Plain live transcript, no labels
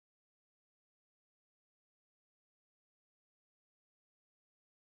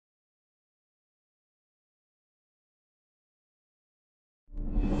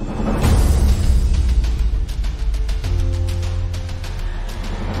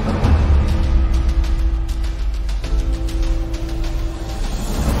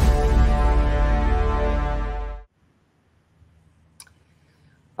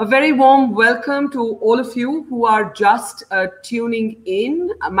A very warm welcome to all of you who are just tuning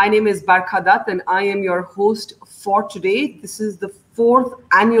in. My name is Barkha Dutt and I am your host for today. This is the 4th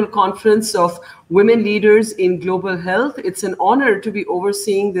annual conference of women leaders in global health. It's an honor to be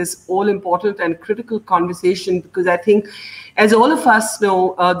overseeing this all-important and critical conversation because I think, as all of us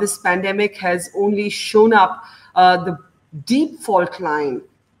know, this pandemic has only shown up the deep fault line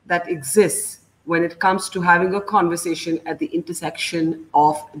that exists when it comes to having a conversation at the intersection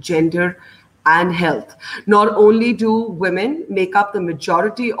of gender and health. Not only do women make up the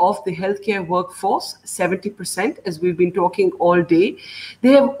majority of the healthcare workforce, 70%, as we've been talking all day,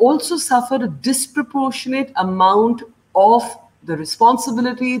 they have also suffered a disproportionate amount of the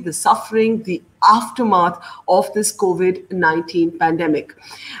responsibility, the suffering, the aftermath of this COVID-19 pandemic.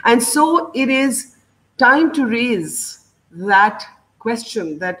 And so it is time to raise that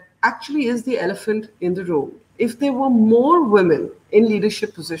question that actually is the elephant in the room. If there were more women in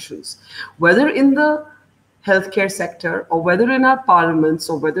leadership positions, whether in the healthcare sector or whether in our parliaments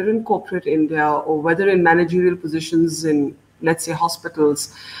or whether in corporate India or whether in managerial positions in, let's say,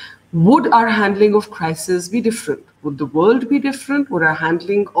 hospitals, would our handling of crisis be different? Would the world be different? Would our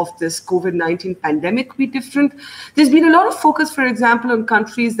handling of this COVID-19 pandemic be different? There's been a lot of focus, for example, on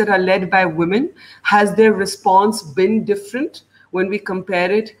countries that are led by women. Has their response been different when we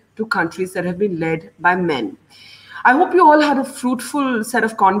compare it to countries that have been led by men? I hope you all had a fruitful set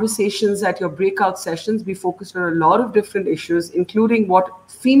of conversations at your breakout sessions. We focused on a lot of different issues, including what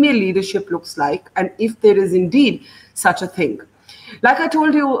female leadership looks like and if there is indeed such a thing. Like I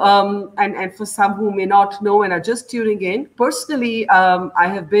told you, and for some who may not know and are just tuning in, personally, I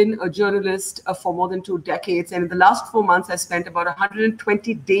have been a journalist for more than 2 decades. And in the last 4 months, I spent about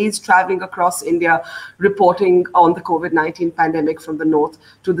 120 days traveling across India, reporting on the COVID-19 pandemic from the north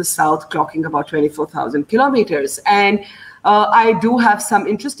to the south, clocking about 24,000 kilometers. And I do have some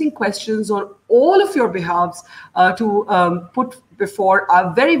interesting questions on all of your behalves to put before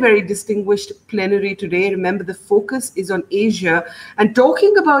our very, very distinguished plenary today. Remember, the focus is on Asia. And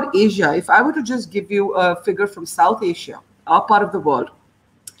talking about Asia, if I were to just give you a figure from South Asia, our part of the world,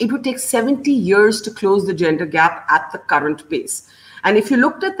 it would take 70 years to close the gender gap at the current pace. And if you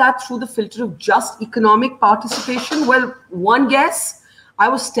looked at that through the filter of just economic participation, well, one guess, I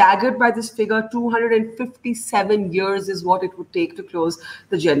was staggered by this figure. 257 years is what it would take to close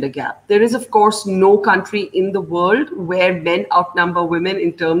the gender gap. There is, of course, no country in the world where men outnumber women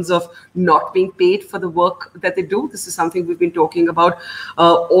in terms of not being paid for the work that they do. This is something we've been talking about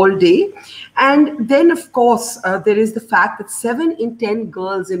all day. And then, of course, there is the fact that 7 in 10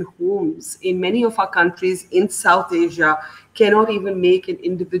 girls in homes in many of our countries in South Asia cannot even make an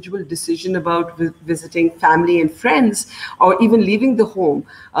individual decision about visiting family and friends or even leaving the home,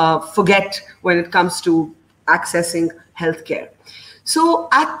 forget when it comes to accessing healthcare. So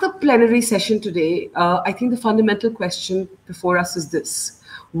at the plenary session today, I think the fundamental question before us is this: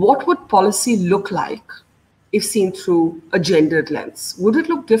 what would policy look like if seen through a gendered lens? Would it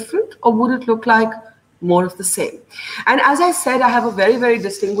look different or would it look like more of the same? And as I said, I have a very, very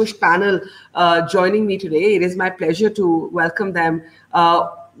distinguished panel joining me today. It is my pleasure to welcome them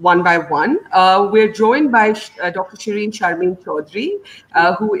one by one. We're joined by Dr. Shirin Chaudhury,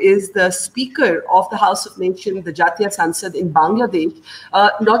 who is the Speaker of the House of Nations, the Jatiya Sansad in Bangladesh.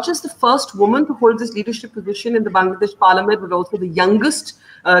 Not just the first woman to hold this leadership position in the Bangladesh Parliament, but also the youngest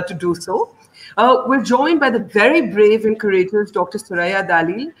to do so. We're joined by the very brave and courageous Dr. Suraya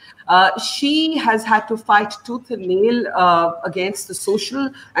Dalil. She has had to fight tooth and nail against the social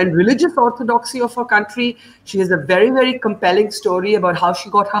and religious orthodoxy of her country. She has a very, very compelling story about how she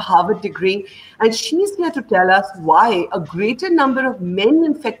got her Harvard degree. And she's here to tell us why a greater number of men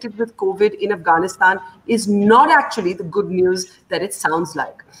infected with COVID in Afghanistan is not actually the good news that it sounds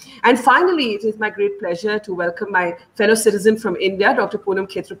like. And finally, it is my great pleasure to welcome my fellow citizen from India, Dr. Poonam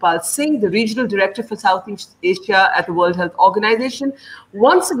Khetrapal Singh, the Regional Director for Southeast Asia at the World Health Organization.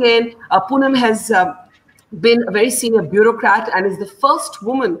 Once again, Poonam has been a very senior bureaucrat and is the first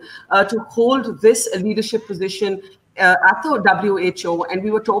woman to hold this leadership position at the WHO. And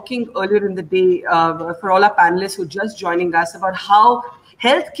we were talking earlier in the day for all our panelists who are just joining us about how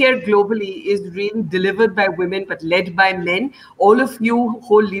healthcare globally is really delivered by women, but led by men. All of you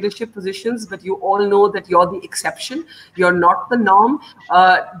hold leadership positions, but you all know that you're the exception. You're not the norm.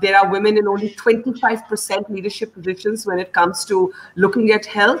 There are women in only 25% leadership positions when it comes to looking at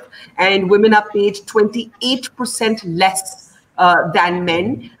health, and women are paid 28% less than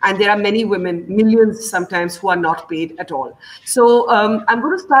men. And there are many women, millions sometimes, who are not paid at all. So I'm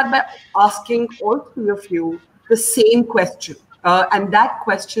going to start by asking all 3 of you the same question. And that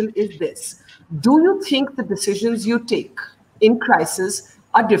question is this: do you think the decisions you take in crisis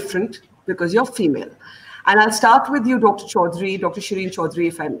are different because you're female. And I'll start with you, Dr. Chaudhury, Dr. Shirin Chaudhury,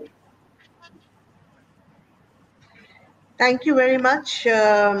 if I may. Thank you very much,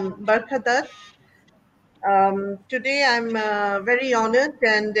 Barkha Dutt. Today I'm very honored,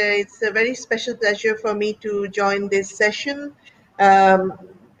 and it's a very special pleasure for me to join this session um,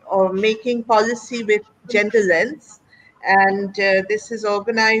 of making policy with gender lens. And this is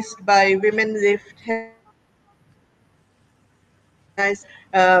organized by Women Lift Health, organize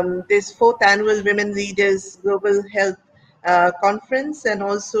this fourth annual Women Leaders Global Health Conference, and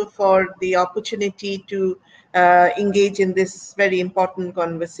also for the opportunity to engage in this very important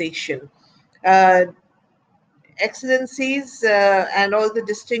conversation. Excellencies and all the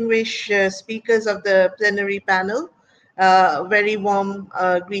distinguished speakers of the plenary panel, very warm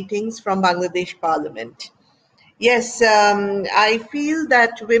greetings from Bangladesh Parliament. Yes, I feel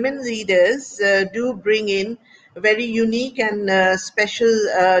that women leaders do bring in very unique and special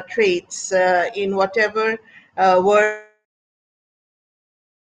traits in whatever work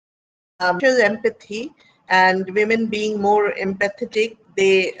empathy, and women being more empathetic,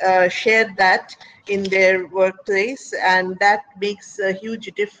 they share that in their workplace, and that makes a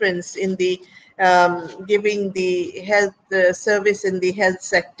huge difference in the giving the health service in the health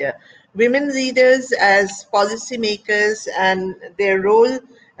sector. Women leaders as policymakers and their role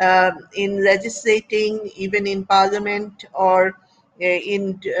in legislating, even in parliament, or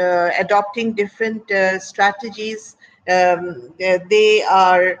in adopting different strategies, they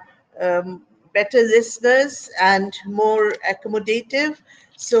are better listeners and more accommodative.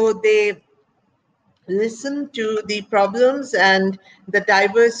 So they listen to the problems and the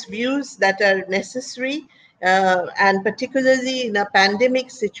diverse views that are necessary, and particularly in a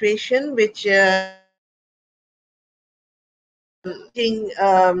pandemic situation, which and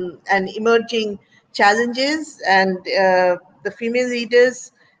emerging challenges, and the female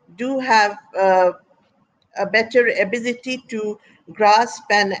leaders do have a better ability to grasp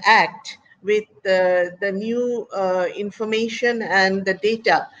and act with the new information and the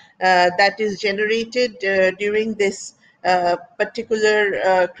data that is generated during this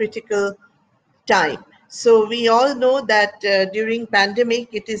particular critical time. So we all know that during pandemic,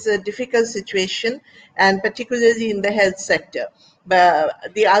 it is a difficult situation, and particularly in the health sector.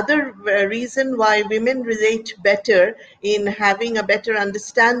 But the other reason why women relate better in having a better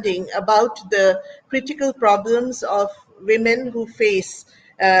understanding about the critical problems of women who face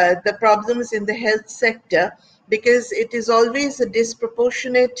the problems in the health sector, because it is always a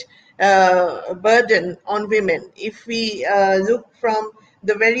disproportionate burden on women. If we look from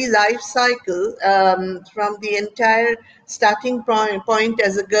the very life cycle, from the entire starting point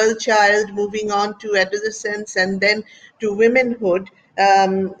as a girl child, moving on to adolescence and then to womanhood,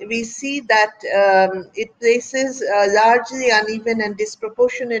 we see that it places a largely uneven and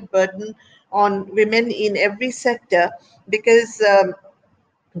disproportionate burden on women in every sector, because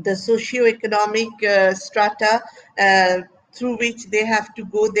the socio-economic strata through which they have to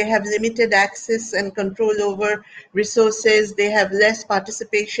go, they have limited access and control over resources, they have less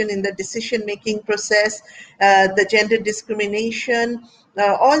participation in the decision-making process, the gender discrimination,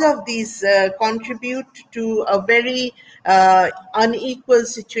 all of these contribute to a very unequal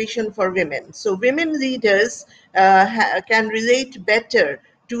situation for women. So women leaders can relate better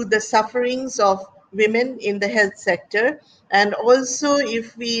to the sufferings of women in the health sector. And also,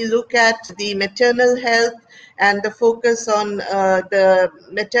 if we look at the maternal health and the focus on the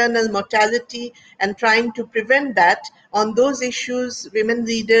maternal mortality and trying to prevent that, on those issues, women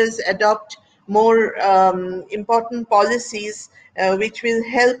leaders adopt more important policies which will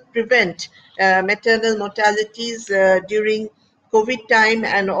help prevent maternal mortalities during COVID time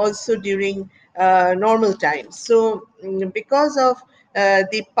and also during normal times. So because of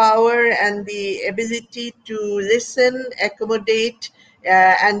the power and the ability to listen, accommodate,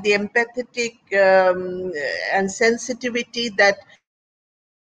 and the empathetic and sensitivity that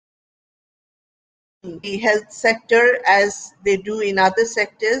the health sector as they do in other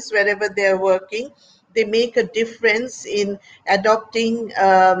sectors wherever they're working, they make a difference in adopting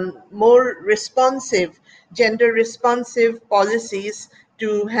more responsive, gender responsive policies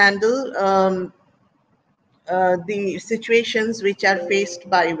to handle the situations which are faced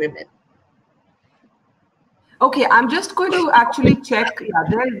by women. Okay, I'm just going to actually check. Yeah,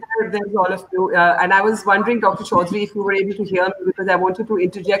 there's all of you. And I was wondering, Dr. Chaudhury, if you were able to hear me, because I wanted to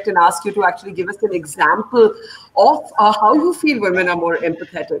interject and ask you to actually give us an example of how you feel women are more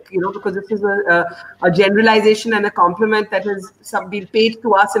empathetic, because this is a generalization and a compliment that has been paid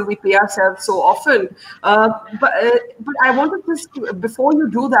to us and we pay ourselves so often. But I wanted just, before you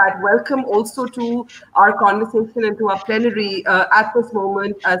do that, welcome also to our conversation and to our plenary at this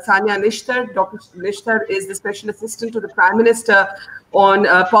moment, Sania Nishtar. Dr. Nishtar is the Special Assistant to the Prime Minister on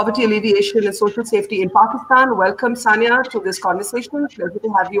Poverty Alleviation and Social Safety in Pakistan. Welcome, Sania, to this conversation. Pleasure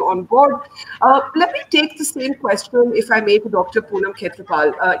to have you on board. Let me take the same question, if I may, to Dr. Poonam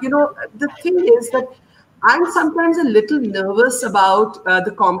Khetrapal. The thing is that I'm sometimes a little nervous about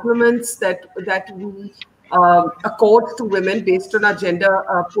the compliments that we accord to women based on our gender,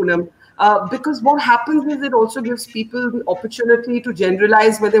 Poonam. Because what happens is it also gives people the opportunity to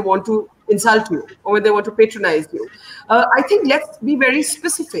generalize when they want to insult you or when they want to patronize you. I think let's be very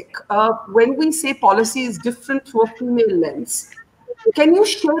specific. When we say policy is different through a female lens, can you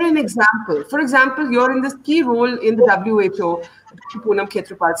share an example? For example, you're in this key role in the WHO, Poonam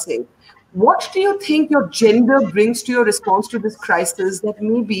Khetrapal Singh. What do you think your gender brings to your response to this crisis that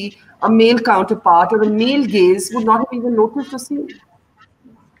maybe a male counterpart or a male gaze would not have even noticed or seen?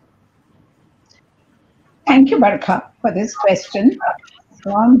 Thank you, Barkha, for this question.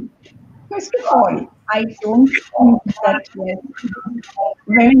 First of all, I don't think that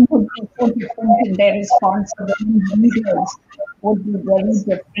women would be so different in their response, or women leaders would be very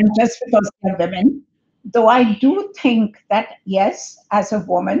different just because they're women. Though I do think that, yes, as a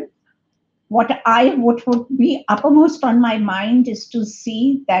woman, what would be uppermost on my mind is to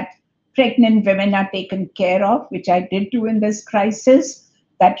see that pregnant women are taken care of, which I did do in this crisis,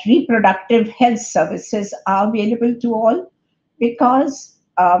 that reproductive health services are available to all, because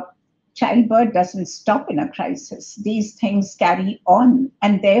childbirth doesn't stop in a crisis. These things carry on,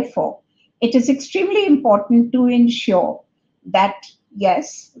 and therefore it is extremely important to ensure that,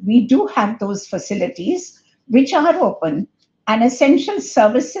 yes, we do have those facilities which are open, and essential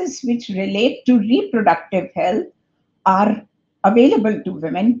services which relate to reproductive health are available to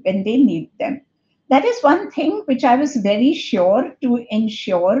women when they need them. That is one thing which I was very sure to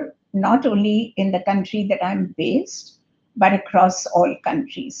ensure, not only in the country that I'm based, but across all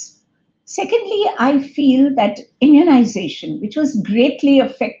countries. Secondly, I feel that immunization, which was greatly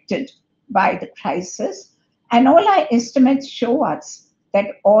affected by the crisis, and all our estimates show us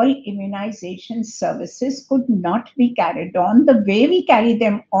that all immunization services could not be carried on the way we carry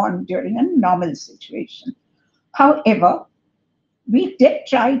them on during a normal situation. However, we did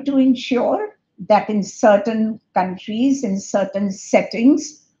try to ensure that in certain countries, in certain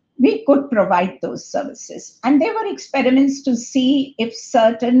settings, we could provide those services. And there were experiments to see if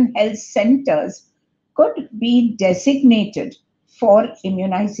certain health centers could be designated for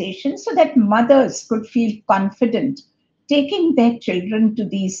immunization so that mothers could feel confident taking their children to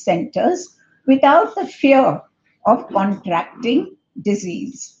these centers without the fear of contracting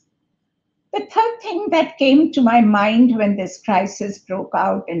disease. The third thing that came to my mind when this crisis broke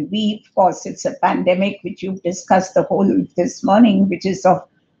out, and of course, it's a pandemic, which you've discussed the whole of this morning, which is of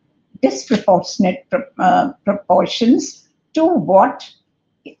disproportionate proportions to what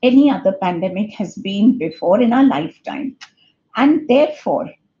any other pandemic has been before in our lifetime. And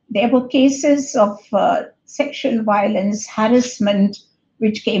therefore, there were cases of sexual violence, harassment,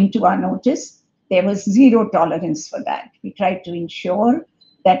 which came to our notice. There was zero tolerance for that. We tried to ensure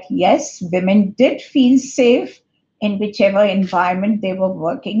that, yes, women did feel safe in whichever environment they were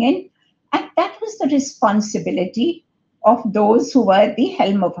working in. And that was the responsibility of those who were at the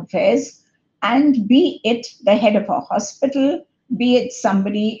helm of affairs, and be it the head of a hospital, be it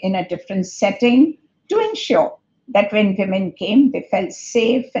somebody in a different setting, to ensure that when women came, they felt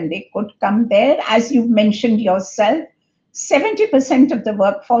safe and they could come there. As you mentioned yourself, 70% of the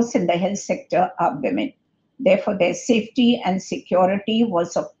workforce in the health sector are women. Therefore, their safety and security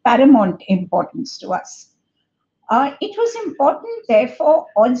was of paramount importance to us. It was important, therefore,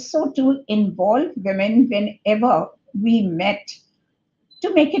 also to involve women whenever we met,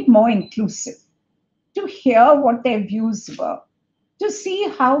 to make it more inclusive, to hear what their views were, to see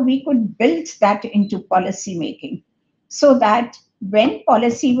how we could build that into policy making, so that when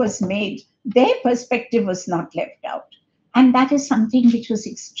policy was made, their perspective was not left out. And that is something which was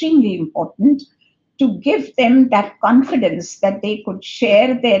extremely important, to give them that confidence that they could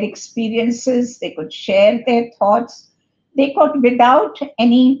share their experiences, they could share their thoughts, they could, without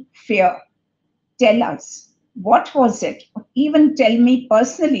any fear, tell us what was it, even tell me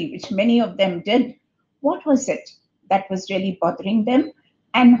personally, which many of them did, what was it that was really bothering them,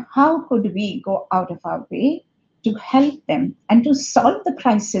 and how could we go out of our way to help them and to solve the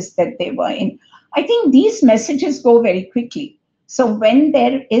crisis that they were in. I think these messages go very quickly. So when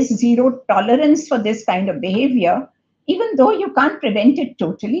there is zero tolerance for this kind of behavior, even though you can't prevent it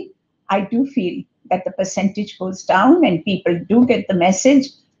totally, I do feel that the percentage goes down and people do get the message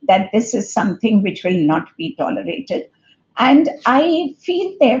that this is something which will not be tolerated. And I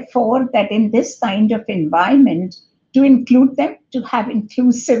feel, therefore, that in this kind of environment, to include them, to have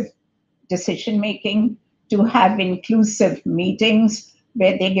inclusive decision making, to have inclusive meetings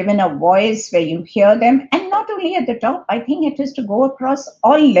where they're given a voice, where you hear them, and not only at the top, I think it is to go across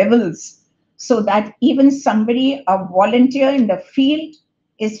all levels so that even somebody, a volunteer in the field,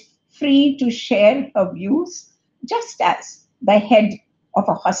 is free to share her views, just as the head of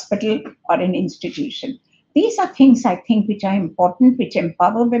a hospital or an institution. These are things I think which are important, which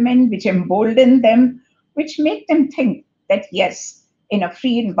empower women, which embolden them, which make them think that yes, in a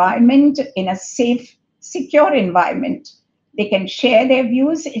free environment, in a safe, secure environment, they can share their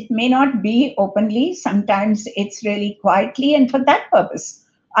views. It may not be openly, sometimes it's really quietly, and for that purpose,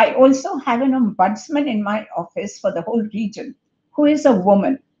 I also have an ombudsman in my office for the whole region, who is a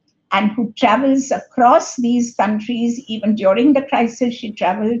woman and who travels across these countries. Even during the crisis, she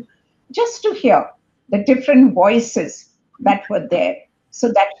traveled just to hear the different voices that were there so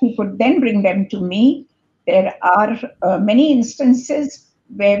that he could then bring them to me. There are many instances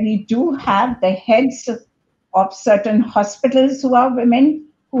where we do have the heads of certain hospitals who are women,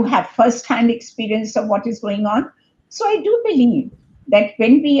 who have first-hand experience of what is going on. So I do believe that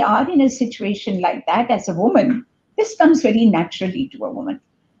when we are in a situation like that as a woman, this comes very naturally to a woman,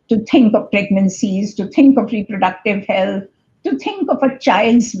 to think of pregnancies, to think of reproductive health, to think of a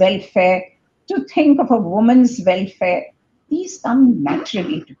child's welfare, to think of a woman's welfare. These come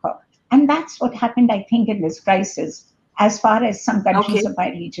naturally to her. And that's what happened, I think, in this crisis, as far as some countries of my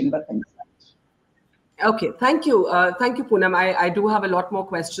region were concerned. Okay, thank you. Thank you, Poonam. I do have a lot more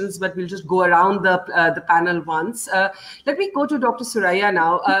questions, but we'll just go around the panel once. Let me go to Dr. Suraya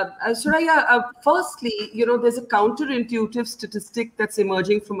now. Suraya, firstly, there's a counterintuitive statistic that's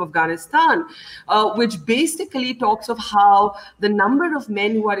emerging from Afghanistan, which basically talks of how the number of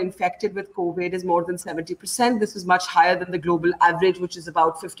men who are infected with COVID is more than 70%. This is much higher than the global average, which is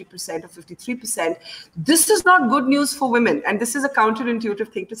about 50% or 53%. This is not good news for women. And this is a counterintuitive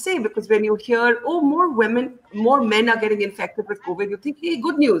thing to say, because when you hear, oh, more men are getting infected with COVID, you think, hey,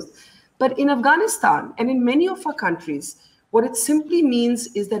 good news. But in Afghanistan and in many of our countries, what it simply means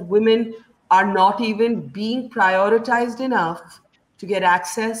is that women are not even being prioritized enough to get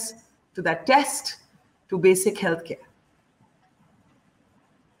access to that test, to basic healthcare.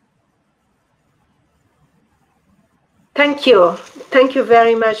 Thank you. Thank you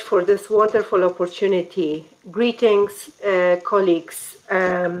very much for this wonderful opportunity. Greetings, colleagues.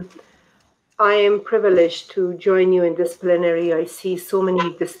 I am privileged to join you in this plenary. I see so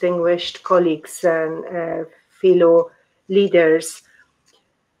many distinguished colleagues and fellow leaders.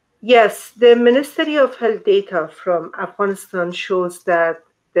 Yes, the Ministry of Health data from Afghanistan shows that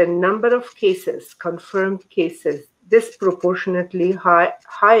the number of cases, confirmed cases, disproportionately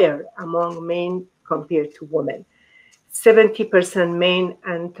higher among men compared to women. 70% men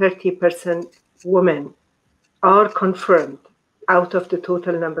and 30% women are confirmed out of the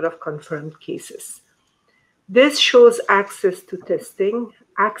total number of confirmed cases. This shows access to testing,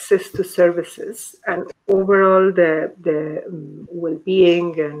 access to services, and overall the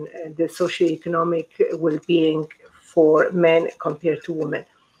well-being and the socioeconomic well-being for men compared to women.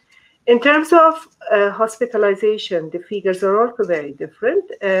 In terms of hospitalization, the figures are also very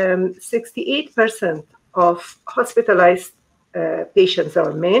different. 68% of hospitalized patients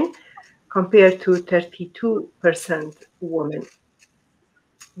are men, compared to 32% women.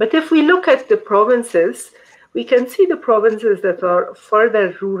 But if we look at the provinces, we can see the provinces that are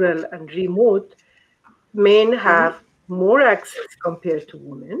further rural and remote, men have more access compared to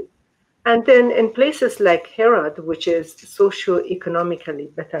women. And then in places like Herat, which is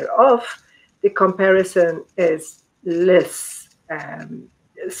socio-economically better off, the comparison is less.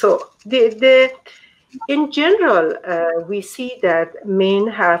 In general, we see that men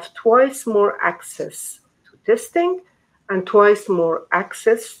have twice more access to testing and twice more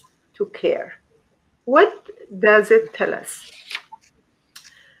access to care. What does it tell us?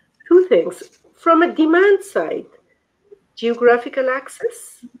 Two things. From a demand side, geographical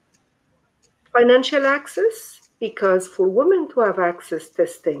access, financial access, because for women to have access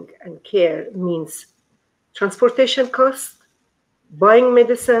testing and care means transportation costs, buying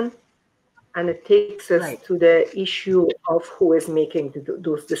medicine, and it takes us to the issue of who is making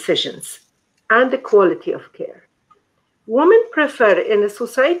those decisions and the quality of care. Women prefer, in a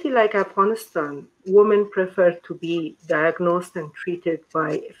society like Afghanistan, women prefer to be diagnosed and treated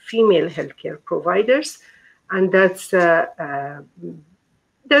by female healthcare providers, and that's an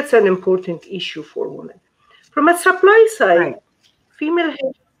important issue for women. From a supply side, female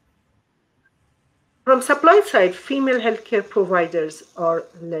healthcare providers are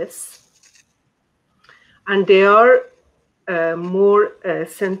less, and they are more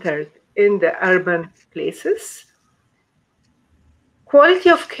centered in the urban places. Quality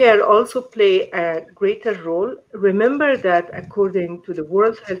of care also play a greater role. Remember that according to the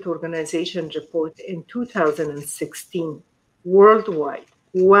World Health Organization report in 2016, worldwide,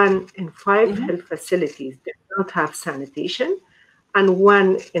 1 in 5 health facilities did not have sanitation, and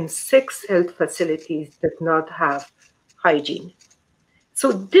 1 in 6 health facilities did not have hygiene.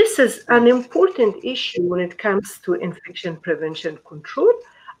 So this is an important issue when it comes to infection prevention control,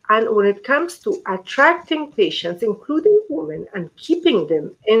 and when it comes to attracting patients, including women, and keeping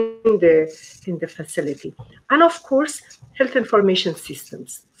them in the facility. And of course, health information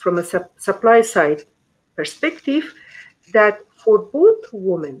systems from a supply side perspective, that for both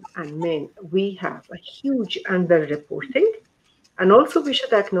women and men, we have a huge underreporting. And also we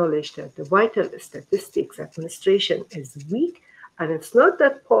should acknowledge that the vital statistics administration is weak, and it's not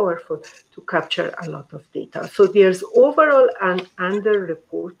that powerful to capture a lot of data. So there's overall an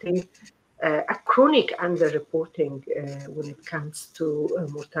underreporting, a chronic underreporting when it comes to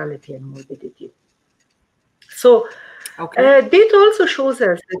mortality and morbidity. So data also shows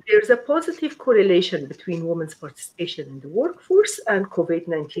us that there's a positive correlation between women's participation in the workforce and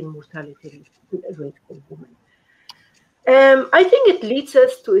COVID-19 mortality rate for women. I think it leads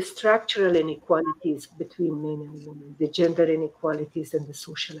us to structural inequalities between men and women, the gender inequalities and the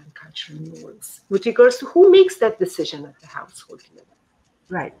social and cultural norms, with regards to who makes that decision at the household level.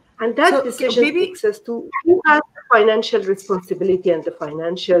 Right. And that decision takes us to who has the financial responsibility and the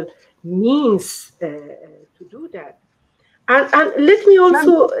financial means to do that. And let me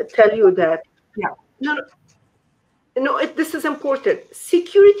also tell you that, this is important.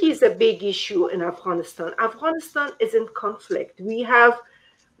 Security is a big issue in Afghanistan. Afghanistan is in conflict. We have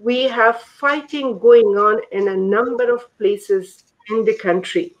fighting going on in a number of places in the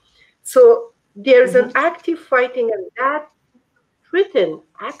country. So there's an active fighting, and that threatens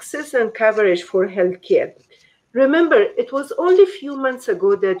access and coverage for healthcare. Remember, it was only a few months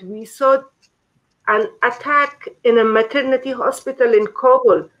ago that we saw an attack in a maternity hospital in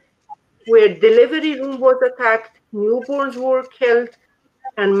Kabul, where delivery room was attacked, newborns were killed,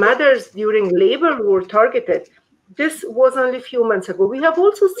 and mothers during labor were targeted. This was only a few months ago. We have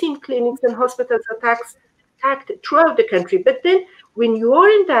also seen clinics and hospitals attacked throughout the country. But then when you are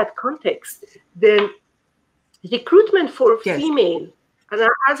in that context, then recruitment for female and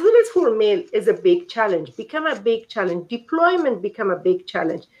as well as for male is a big challenge, become a big challenge. Deployment become a big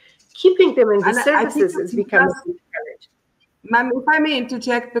challenge. Keeping them in the services has become a big challenge. Ma'am, if I may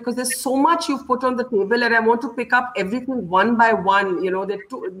interject, because there's so much you've put on the table, and I want to pick up everything one by one. There are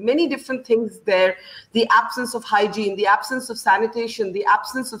many different things there. The absence of hygiene, the absence of sanitation, the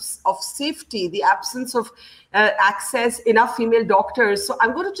absence of safety, the absence of access, enough female doctors. So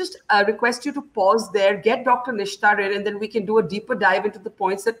I'm going to just request you to pause there, get Dr. Nishtar in, and then we can do a deeper dive into the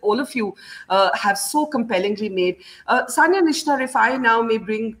points that all of you have so compellingly made. Sania, Nishtar, if I now may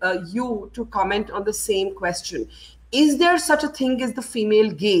bring you to comment on the same question. Is there such a thing as the female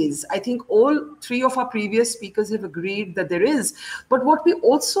gaze? I think all three of our previous speakers have agreed that there is. But what we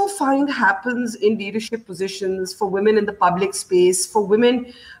also find happens in leadership positions for women in the public space, for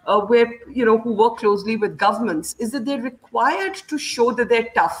women who work closely with governments, is that they're required to show that they're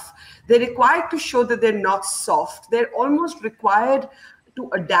tough. They're required to show that they're not soft. They're almost required to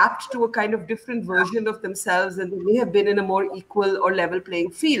adapt to a kind of different version of themselves, and they may have been in a more equal or level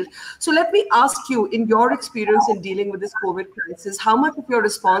playing field. So let me ask you, in your experience in dealing with this COVID crisis, how much of your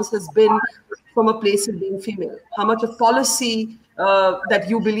response has been from a place of being female? How much of policy that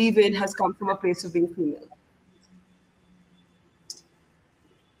you believe in has come from a place of being female?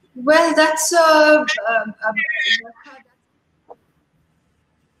 Well, that's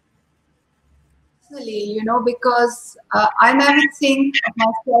because I never think of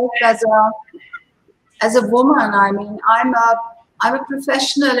myself as a woman. I mean, I'm a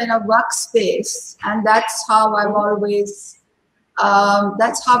professional in a workspace, and that's how I've always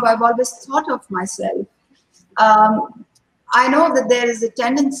thought of myself. I know that there is a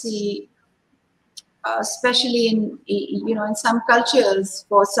tendency, especially in some cultures,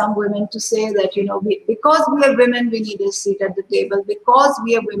 for some women to say that because we are women, we need a seat at the table. Because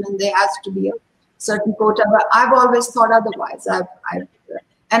we are women, there has to be a certain quota. But I've always thought otherwise. I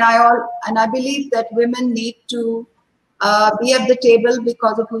believe that women need to be at the table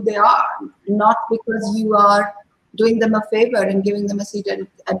because of who they are, not because you are doing them a favor and giving them a seat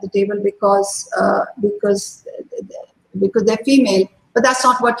at the table because they're female. But that's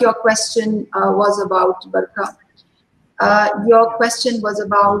not what your question was about, Barkha. Your question was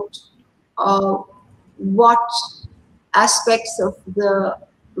about what aspects of the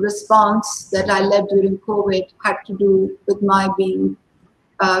response that I led during COVID had to do with my being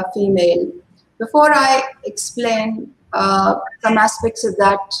female. Before I explain some aspects of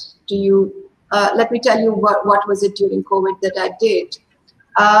that to you, let me tell you what was it during COVID that I did.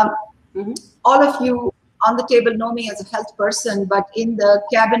 All of you on the table know me as a health person, but in the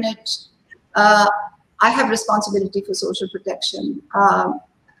cabinet, I have responsibility for social protection.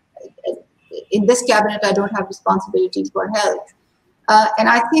 In this cabinet, I don't have responsibility for health. And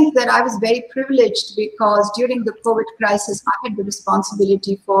I think that I was very privileged because during the COVID crisis, I had the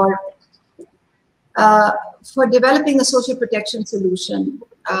responsibility for developing a social protection solution.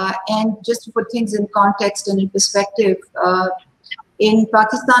 And just to put things in context and in perspective, in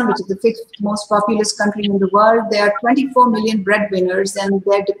Pakistan, which is the 5th most populous country in the world, there are 24 million breadwinners and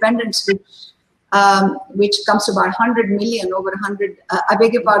their dependents, which comes to about 100 million, over 100, I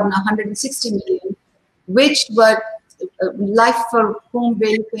beg your pardon, 160 million, which were life for whom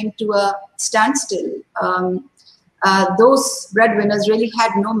really came to a standstill. Those breadwinners really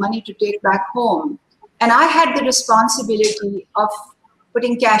had no money to take back home. And I had the responsibility of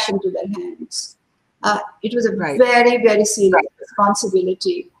putting cash into their hands. It was a very, very serious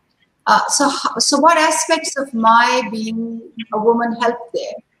responsibility. So what aspects of my being a woman helped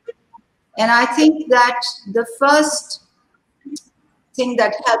there? And I think that the first thing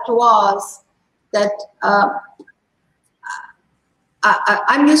that helped was that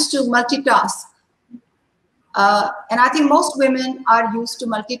I'm used to multitask. And I think most women are used to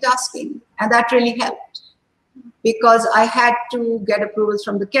multitasking, and that really helped because I had to get approvals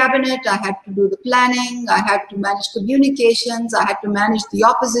from the cabinet, I had to do the planning, I had to manage communications, I had to manage the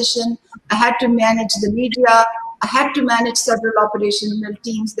opposition, I had to manage the media, I had to manage several operational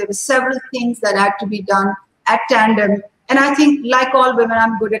teams. There were several things that had to be done at tandem. And I think, like all women,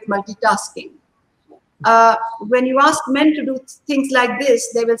 I'm good at multitasking. When you ask men to do things like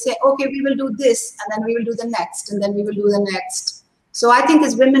this, they will say, okay, we will do this, and then we will do the next, and then we will do the next. So I think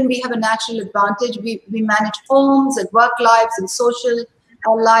as women, we have a natural advantage. We manage homes and work lives and social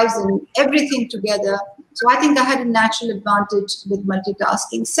lives and everything together. So I think I had a natural advantage with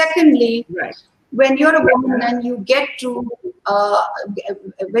multitasking. Secondly, when you're a woman and you get to,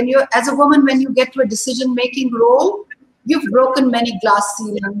 when you get to a decision-making role, you've broken many glass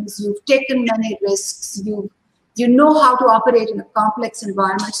ceilings, you've taken many risks, you know how to operate in a complex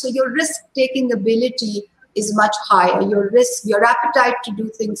environment. So your risk-taking ability is much higher. Your appetite to do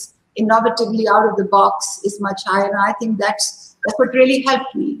things innovatively out of the box is much higher. And I think that's what really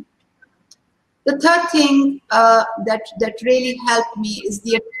helped me. The third thing that really helped me is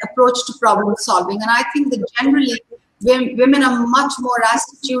the approach to problem solving. And I think that generally women are much more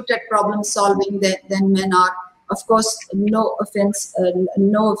astute at problem solving than men are. Of course, no offenses.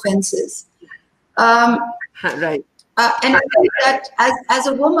 Right. And I think that as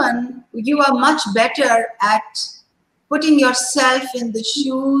a woman, you are much better at putting yourself in the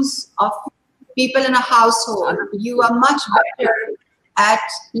shoes of people in a household. You are much better at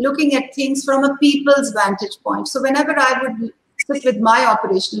looking at things from a people's vantage point. So whenever I would sit with my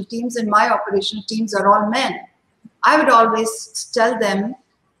operational teams, and my operational teams are all men, I would always tell them,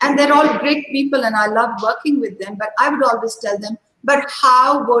 and they're all great people and I love working with them, but I would always tell them, but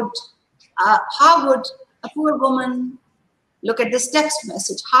how would a poor woman look at this text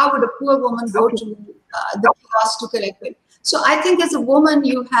message? How would a poor woman go to the kiosk to collect it? So I think as a woman,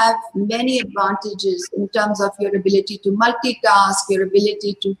 you have many advantages in terms of your ability to multitask, your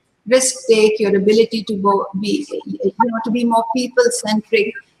ability to risk take, your ability to be more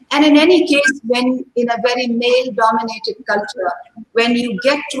people-centric. And in any case, when in a very male-dominated culture, when you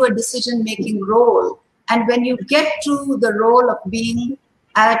get to a decision-making role, and when you get to the role of being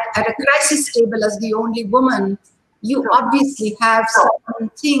at a crisis table as the only woman, you obviously have certain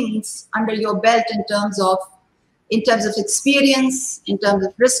things under your belt in terms of experience, in terms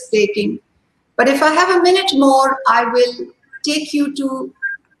of risk-taking. But if I have a minute more, I will take you to,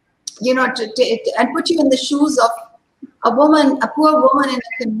 and put you in the shoes of a poor woman in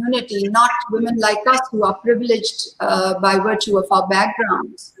a community, not women like us who are privileged by virtue of our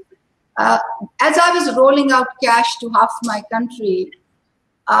backgrounds. As I was rolling out cash to half my country,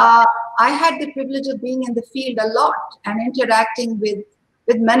 I had the privilege of being in the field a lot and interacting with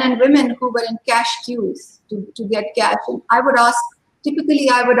men and women who were in cash queues to get cash. And typically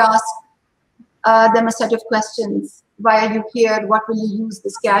I would ask them a set of questions. why are you here? What will you use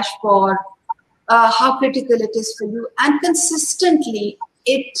this cash for? How critical it is for you. And consistently,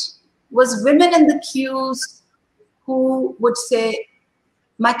 it was women in the queues who would say,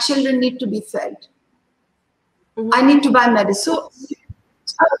 my children need to be fed. I need to buy medicine.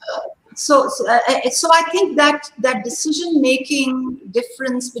 So I think that decision-making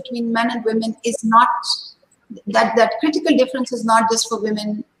difference between men and women is not, that critical difference is not just for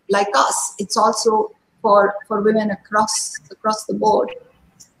women like us. It's also for women across the board.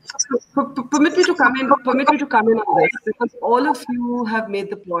 So, permit me to come in. Permit me to come in on this, because all of you have made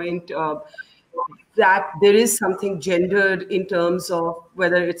the point that there is something gendered in terms of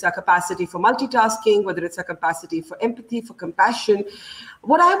whether it's a capacity for multitasking, whether it's a capacity for empathy, for compassion.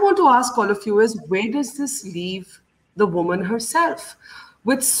 What I want to ask all of you is, where does this leave the woman herself?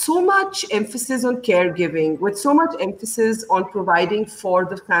 With so much emphasis on caregiving, with so much emphasis on providing for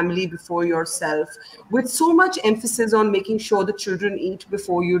the family before yourself, with so much emphasis on making sure the children eat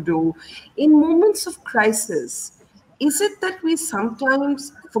before you do, in moments of crisis, is it that we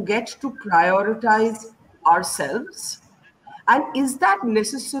sometimes forget to prioritize ourselves? And is that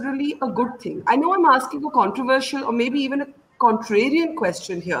necessarily a good thing? I know I'm asking a controversial or maybe even a contrarian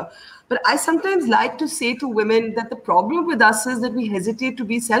question here, but I sometimes like to say to women that the problem with us is that we hesitate to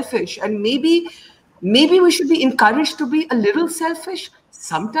be selfish, and maybe we should be encouraged to be a little selfish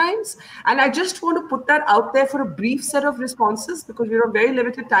sometimes. And I just want to put that out there for a brief set of responses, because we're on very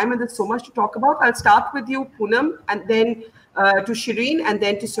limited time and there's so much to talk about. I'll start with you, Poonam, and then to Shirin, and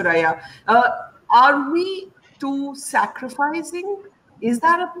then to Suraya. Are we too sacrificing? Is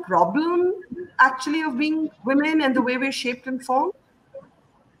that a problem actually of being women and the way we're shaped and formed?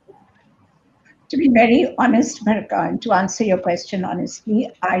 To be very honest, Barkha, and to answer your question honestly,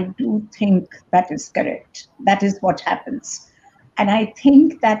 I do think that is correct. That is what happens. And I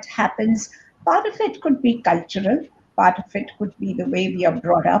think that happens, part of it could be cultural, part of it could be the way we are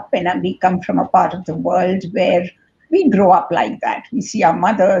brought up. And we come from a part of the world where we grow up like that. We see our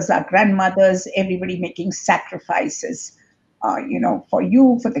mothers, our grandmothers, everybody making sacrifices, for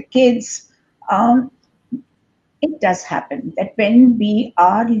you, for the kids. It does happen that when we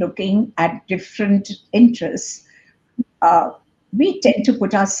are looking at different interests, we tend to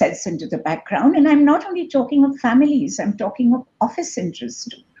put ourselves into the background. And I'm not only talking of families, I'm talking of office interests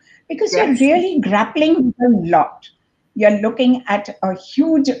too. Because You're really grappling with a lot. You're looking at a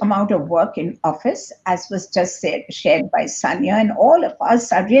huge amount of work in office, as was just shared by Sania, and all of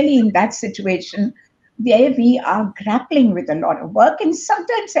us are really in that situation where we are grappling with a lot of work. And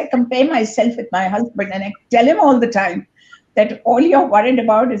sometimes I compare myself with my husband, and I tell him all the time that all you're worried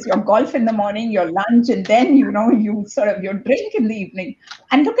about is your golf in the morning, your lunch, and then, your drink in the evening.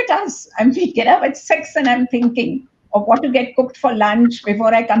 And look at us. We get up at 6 and I'm thinking of what to get cooked for lunch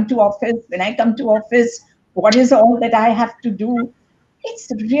before I come to office. When I come to office, what is all that I have to do? It's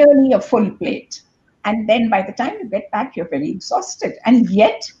really a full plate. And then by the time you get back, you're very exhausted. And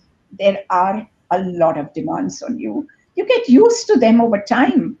yet there are a lot of demands on you. You get used to them over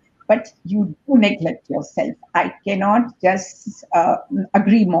time, but you do neglect yourself. I cannot just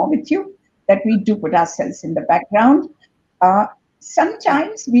agree more with you that we do put ourselves in the background.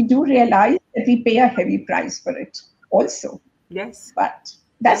 Sometimes we do realize that we pay a heavy price for it also. Yes. But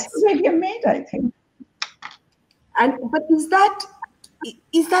that's the way we are made, I think. But is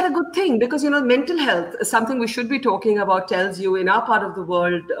that a good thing? Because, mental health is something we should be talking about, tells you in our part of the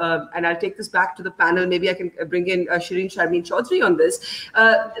world, and I'll take this back to the panel. Maybe I can bring in Shirin, Sharmin, Chaudhury on this.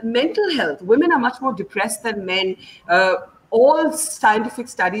 Mental health, women are much more depressed than men. All scientific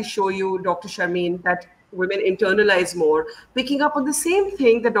studies show you, Dr. Sharmin, that women internalize more, picking up on the same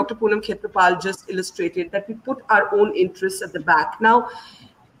thing that Dr. Poonam Khetrapal just illustrated, that we put our own interests at the back. Now,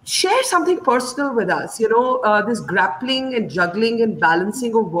 share something personal with us, this grappling and juggling and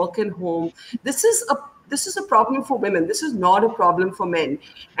balancing of work and home. This is a problem for women. This is not a problem for men.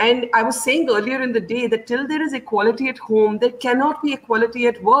 And I was saying earlier in the day that till there is equality at home, there cannot be equality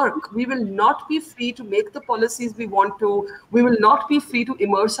at work. We will not be free to make the policies we want to. We will not be free to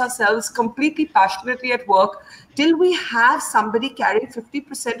immerse ourselves completely passionately at work till we have somebody carrying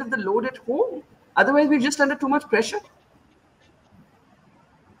 50% of the load at home. Otherwise, we're just under too much pressure.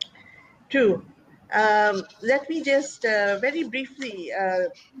 True. Let me just very briefly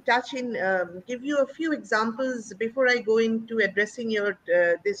give you a few examples before I go into addressing your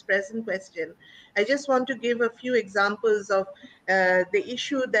this present question. I just want to give a few examples of the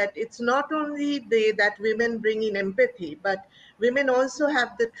issue that it's not only that women bring in empathy, but women also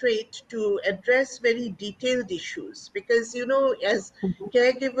have the trait to address very detailed issues, because, as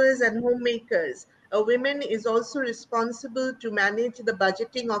caregivers and homemakers, a woman is also responsible to manage the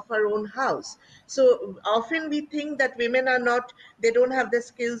budgeting of her own house. So often we think that women are not, they don't have the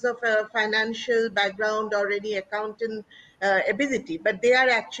skills of a financial background or any accountant ability, but they are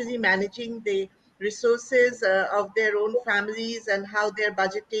actually managing the resources of their own families and how they're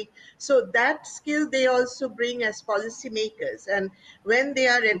budgeting. So that skill they also bring as policymakers. And when they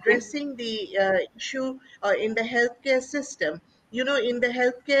are addressing the issue in the healthcare system, in the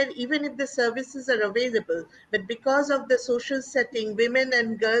healthcare, even if the services are available, but because of the social setting, women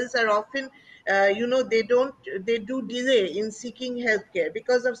and girls are often, they do delay in seeking healthcare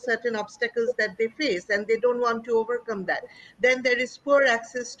because of certain obstacles that they face, and they don't want to overcome that. Then there is poor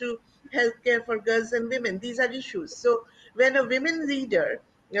access to healthcare for girls and women. These are issues. So when a women leader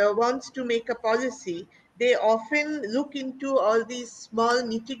wants to make a policy, they often look into all these small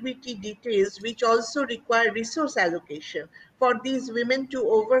nitty-gritty details, which also require resource allocation for these women to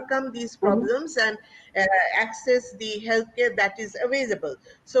overcome these problems and access the healthcare that is available.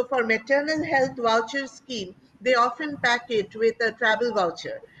 So for maternal health voucher scheme, they often pack it with a travel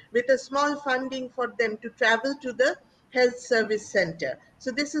voucher, with a small funding for them to travel to the health service center.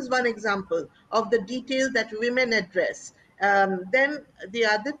 So this is one example of the detail that women address. Then the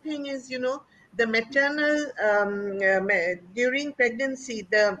other thing is, the maternal, during pregnancy,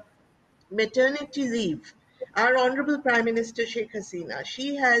 the maternity leave. Our Honorable Prime Minister Sheikh Hasina,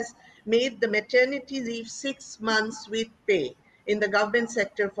 she has made the maternity leave 6 months with pay in the government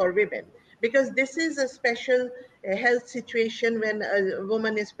sector for women, because this is a special health situation when a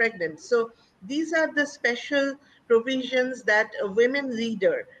woman is pregnant. So these are the special provisions that a women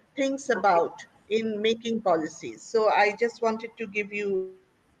leader thinks about in making policies. So I just wanted to give you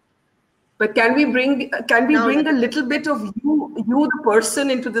But can we now bring a another little bit of you the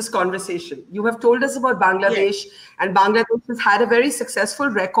person into this conversation? You have told us about yes. Bangladesh, and Bangladesh has had a very successful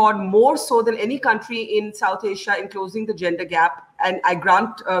record, more so than any country in South Asia, in closing the gender gap. And I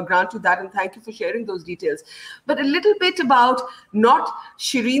grant you that, and thank you for sharing those details. But a little bit about not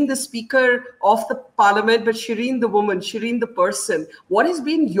Shirin, the Speaker of the Parliament, but Shirin, the woman, Shirin, the person. What has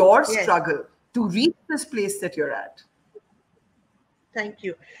been your Yes. struggle to reach this place that you're at? Thank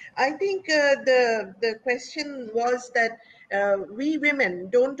you. I think the question was that we women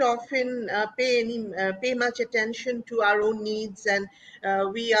don't often pay much attention to our own needs, and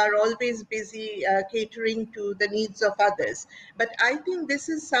we are always busy catering to the needs of others. But I think this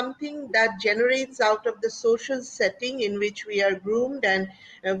is something that generates out of the social setting in which we are groomed and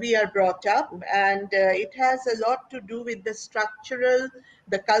we are brought up, and it has a lot to do with the structural,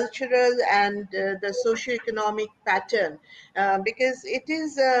 the cultural, and the socioeconomic pattern, because it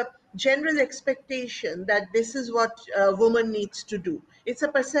is a general expectation that this is what a woman needs to do. It's a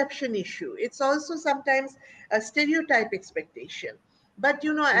perception issue. It's also sometimes a stereotype expectation. But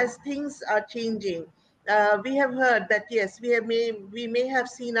as things are changing, we have heard that yes, we may have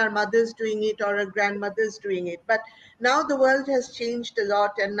seen our mothers doing it or our grandmothers doing it, but now the world has changed a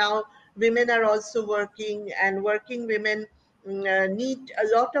lot, and now women are also working, and working women need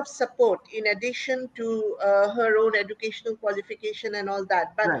a lot of support in addition to her own educational qualification and all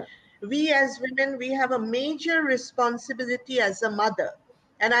that. But Right. we as women, we have a major responsibility as a mother,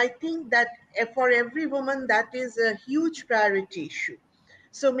 and I think that for every woman that is a huge priority issue.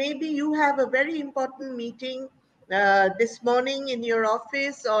 So maybe you have a very important meeting this morning in your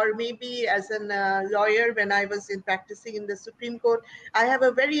office, or maybe as a lawyer, when I was in practicing in the Supreme Court, I have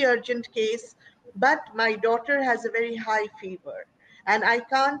a very urgent case, but my daughter has a very high fever, and I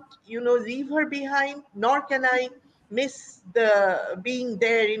can't, leave her behind, nor can I miss the being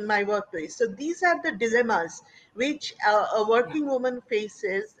there in my workplace. So these are the dilemmas which a working woman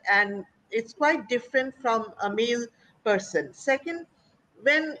faces, and it's quite different from a male person. Second,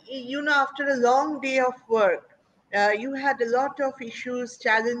 when after a long day of work, you had a lot of issues,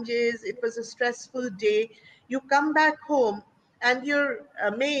 challenges, it was a stressful day, you come back home, and your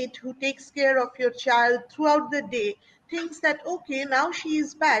maid who takes care of your child throughout the day thinks that, okay, now she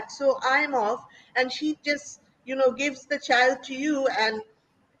is back, so I'm off, and she just gives the child to you,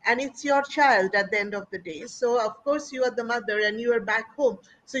 and it's your child at the end of the day. So of course you are the mother and you are back home,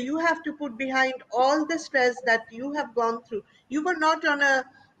 so you have to put behind all the stress that you have gone through. You were not on a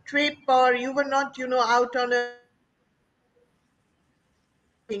trip, or you were not out on a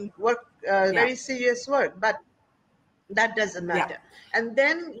work, Yeah. very serious work, but that doesn't Yeah. matter. And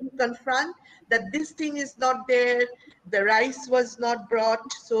then you confront that this thing is not there, the rice was not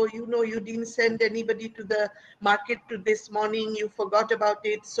brought, so you didn't send anybody to the market to this morning, you forgot about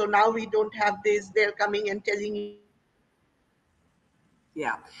it, so now we don't have this. They're coming and telling you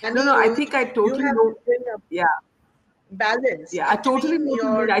Yeah. No, money no, I owed. think I You totally have to know. bring a Yeah. balance Yeah, I totally between know what you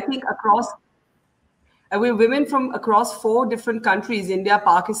mean. your I think across We're women from across 4 different countries, India,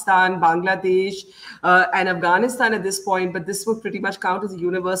 Pakistan, Bangladesh, and Afghanistan at this point, but this would pretty much count as a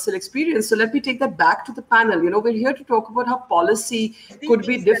universal experience. So let me take that back to the panel. We're here to talk about how policy could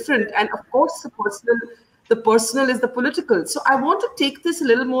be different. And of course, the personal is the political. So I want to take this a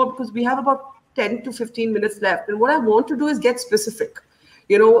little more because we have about 10 to 15 minutes left. And what I want to do is get specific.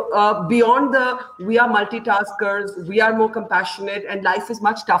 Beyond we are multitaskers, we are more compassionate, and life is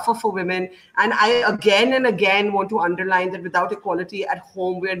much tougher for women. And I again and again want to underline that without equality at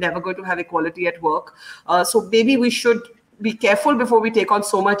home, we're never going to have equality at work. So maybe we should be careful before we take on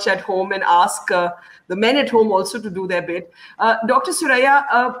so much at home and ask the men at home also to do their bit. Dr.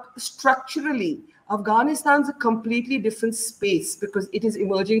 Suraya, structurally, Afghanistan's a completely different space because it is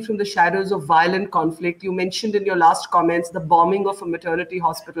emerging from the shadows of violent conflict. You mentioned in your last comments the bombing of a maternity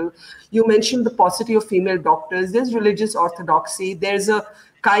hospital. You mentioned the paucity of female doctors. There's religious orthodoxy. There's a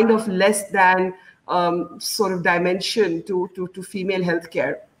kind of less than sort of dimension to female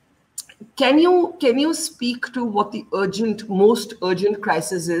healthcare. Can you speak to what the most urgent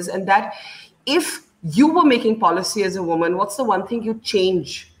crisis is, and that if you were making policy as a woman, what's the one thing you'd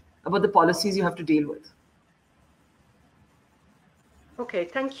change about the policies you have to deal with? Okay,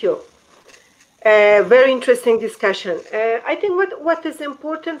 thank you. Very interesting discussion. I think what is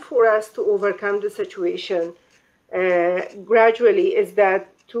important for us to overcome the situation gradually is that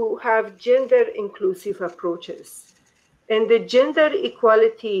to have gender inclusive approaches. And the gender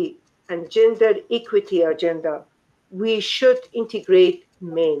equality and gender equity agenda, we should integrate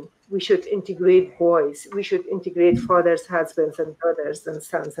men. We should integrate boys. We should integrate fathers, husbands, and brothers, and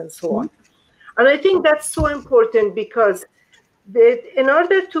sons, and so on. And I think that's so important because in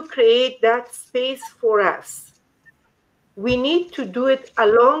order to create that space for us, we need to do it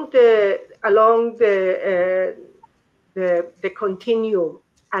along the continuum,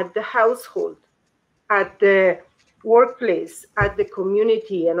 at the household, at the workplace, at the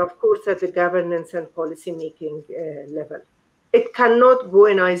community, and of course at the governance and policy making level. It cannot go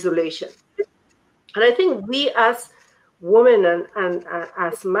in isolation. And I think we as women and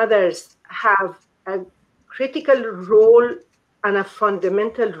as mothers have a critical role and a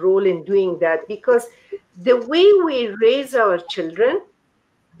fundamental role in doing that, because the way we raise our children,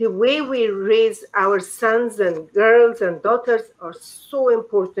 the way we raise our sons and girls and daughters are so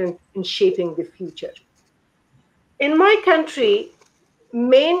important in shaping the future. In my country,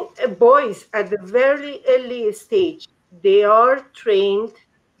 boys at the very early stage, they are trained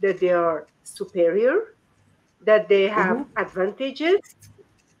that they are superior, that they have advantages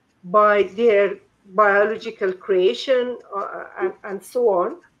by their biological creation and so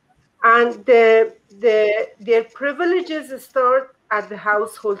on. And their privileges start at the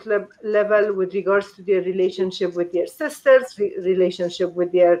household level with regards to their relationship with their sisters, relationship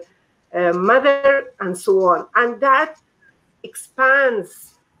with their mother, and so on. And that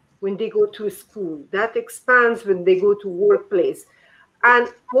expands when they go to school. That expands when they go to workplace. And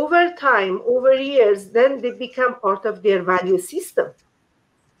over time, over years, then they become part of their value system,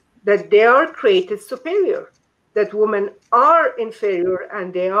 that they are created superior, that women are inferior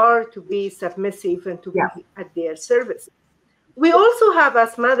and they are to be submissive and to be at their service. We also have,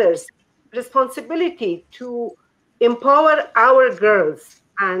 as mothers, responsibility to empower our girls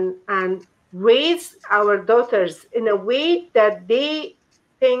and raise our daughters in a way that they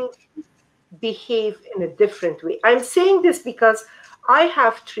behave in a different way. I'm saying this because I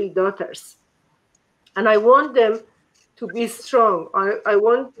have 3 daughters and I want them to be strong. I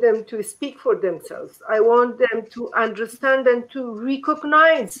want them to speak for themselves. I want them to understand and to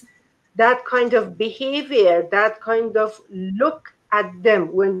recognize that kind of behavior, that kind of look at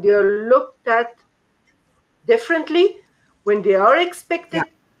them when they are looked at differently, when they are expected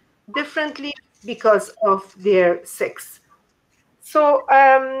differently because of their sex. So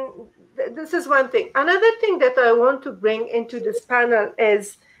this is one thing. Another thing that I want to bring into this panel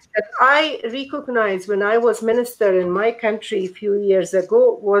is that I recognized when I was minister in my country a few years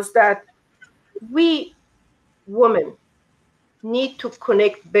ago was that we women need to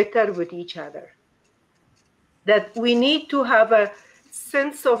connect better with each other. That we need to have a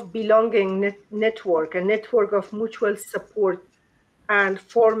sense of belonging network, a network of mutual support and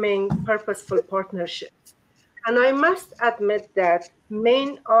forming purposeful partnerships. And I must admit that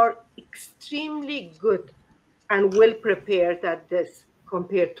men are extremely good and well prepared at this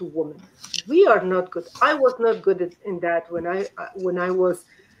compared to women. We are not good. I was not good in that when I was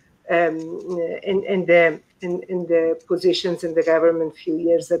in the positions in the government a few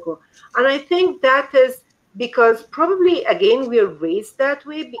years ago. And I think that is because probably, again, we are raised that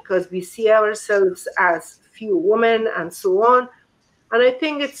way because we see ourselves as few women and so on. And I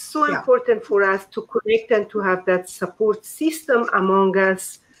think it's so important for us to connect and to have that support system among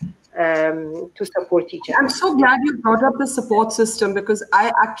us to support each other. I'm so glad you brought up the support system, because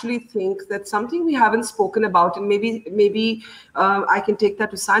I actually think that something we haven't spoken about, and maybe I can take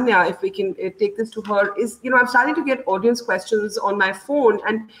that to Sania, if we can take this to her, is, I'm starting to get audience questions on my phone,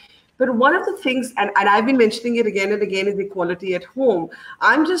 but one of the things, and I've been mentioning it again and again, is equality at home.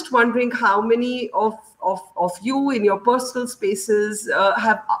 I'm just wondering how many of you in your personal spaces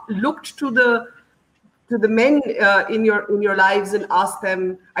have looked to the men in your lives and asked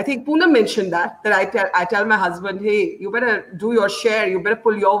them. I think Poonam mentioned that I tell my husband, hey, you better do your share, you better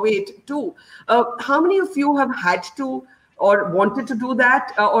pull your weight too. How many of you have had to or wanted to do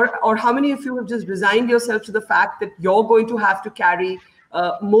that, or how many of you have just resigned yourself to the fact that you're going to have to carry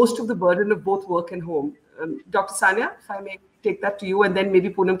most of the burden of both work and home? Dr. Sania, if I may take that to you, and then maybe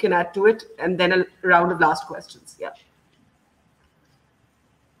Poonam can add to it, and then a round of last questions. Yeah.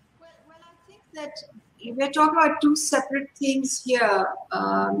 Well, I think that we're talking about two separate things here.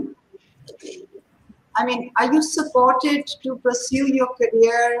 I mean, are you supported to pursue your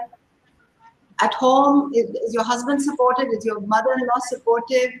career at home? Is your husband supported? Is your mother-in-law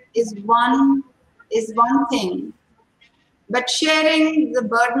supportive? Is one thing. But sharing the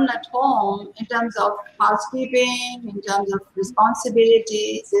burden at home in terms of housekeeping, in terms of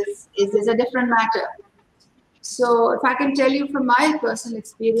responsibilities, is a different matter. So if I can tell you from my personal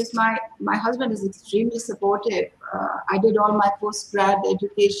experience, my husband is extremely supportive. I did all my post-grad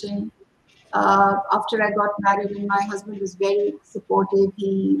education after I got married, and my husband was very supportive.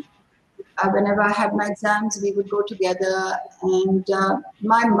 He, whenever I had my exams, we would go together. And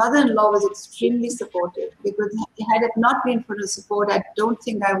my mother-in-law was extremely supportive, because had it not been for her support, I don't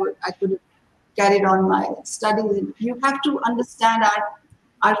think I could have carried on my studies. You have to understand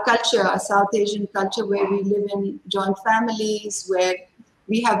our culture, our South Asian culture, where we live in joint families, where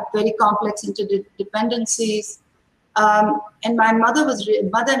we have very complex interdependencies. And my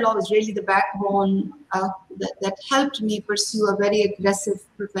mother-in-law was really the backbone that helped me pursue a very aggressive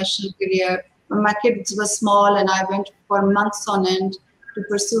professional career. When my kids were small and I went for months on end to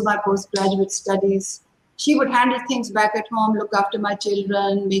pursue my postgraduate studies, she would handle things back at home, look after my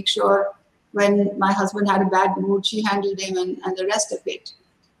children, make sure when my husband had a bad mood, she handled him, and the rest of it.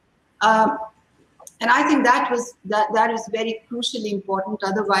 And I think that is very crucially important.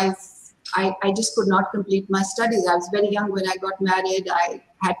 Otherwise, I just could not complete my studies. I was very young when I got married. I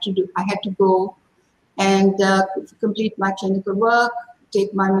had to go and complete my clinical work,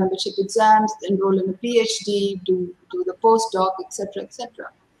 take my membership exams, enroll in a PhD, do the postdoc, etc., etc.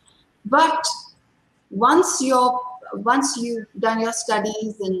 But once you've done your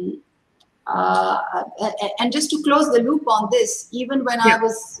studies, and just to close the loop on this, even when I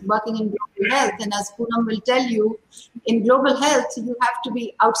was working in global health, and as Poonam will tell you, in global health, you have to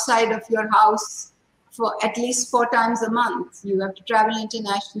be outside of your house for at least 4 times a month. You have to travel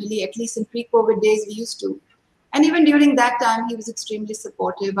internationally, at least in pre-COVID days we used to. And even during that time, he was extremely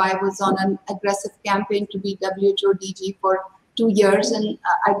supportive. I was on an aggressive campaign to be WHO DG for 2 years, and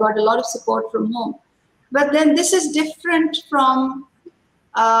I got a lot of support from home. But then this is different from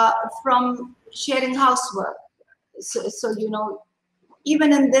sharing housework. So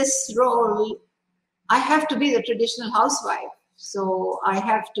even in this role, I have to be the traditional housewife. So I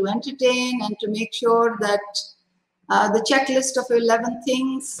have to entertain and to make sure that the checklist of 11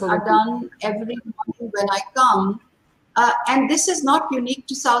 things are done every morning when I come. And this is not unique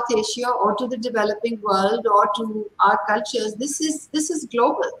to South Asia or to the developing world or to our cultures. This is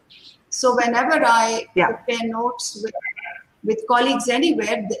global. So whenever I prepare notes with colleagues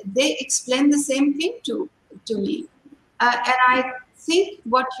anywhere, they explain the same thing to me. And I think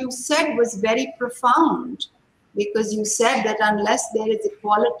what you said was very profound, because you said that unless there is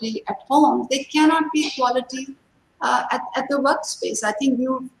equality at home, there cannot be equality at the workspace. I think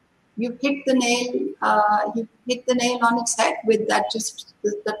you hit the nail on its head with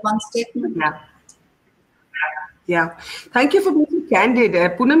that one statement. Yeah. Thank you for being candid.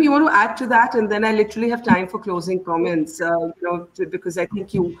 Poonam, you want to add to that? And then I literally have time for closing comments, because I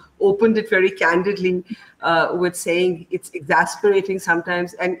think you opened it very candidly with saying it's exasperating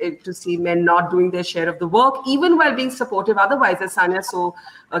sometimes and to see men not doing their share of the work, even while being supportive otherwise, as Sania so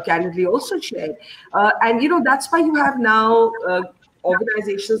candidly also shared. And, that's why you have now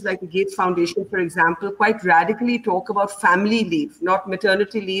organizations like the Gates Foundation, for example, quite radically talk about family leave, not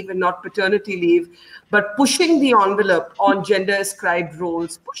maternity leave and not paternity leave, but pushing the envelope on gender-ascribed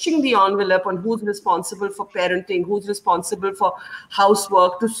roles, pushing the envelope on who's responsible for parenting, who's responsible for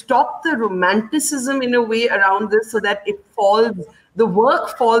housework, to stop the romanticism in a way around this so that the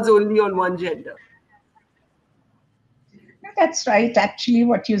work falls only on one gender. No, That's right. Actually,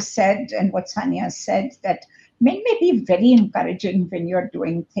 what you said and what Sania said, that men may be very encouraging when you're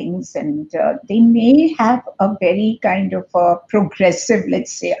doing things, and they may have a very kind of a progressive,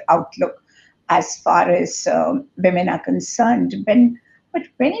 let's say, outlook as far as women are concerned. But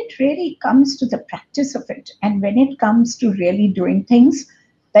when it really comes to the practice of it, and when it comes to really doing things,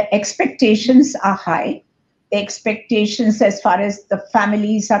 the expectations are high. The expectations as far as the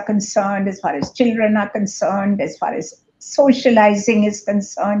families are concerned, as far as children are concerned, as far as socializing is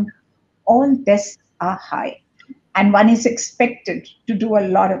concerned, all this are high. And one is expected to do a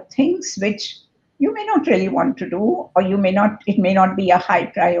lot of things which you may not really want to do, or it may not be a high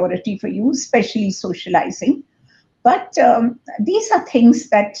priority for you, especially socializing. But these are things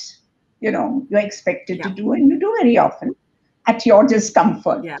that, you're expected to do, and you do very often at your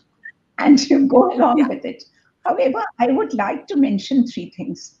discomfort. Yeah. And you go along with it. However, I would like to mention three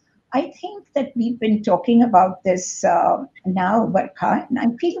things. I think that we've been talking about this now, Barkha, and I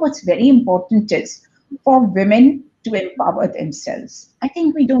feel what's very important is for women to empower themselves. I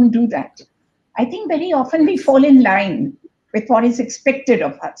think we don't do that. I think very often we fall in line with what is expected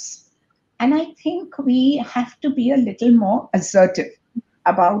of us. And I think we have to be a little more assertive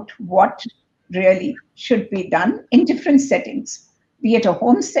about what really should be done in different settings, be it a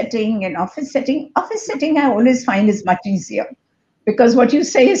home setting, an office setting. Office setting, I always find is much easier because what you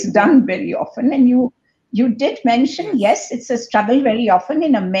say is done very often. And you did mention, yes, it's a struggle very often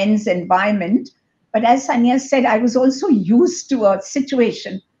in a men's environment. But as Sania said, I was also used to a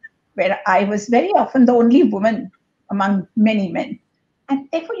situation where I was very often the only woman among many men. And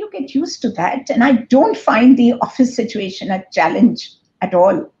therefore, you get used to that. And I don't find the office situation a challenge at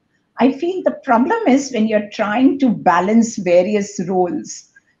all. I feel the problem is when you're trying to balance various roles,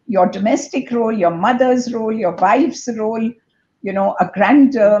 your domestic role, your mother's role, your wife's role,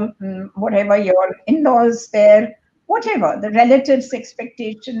 a whatever, your in-laws there, whatever, the relatives'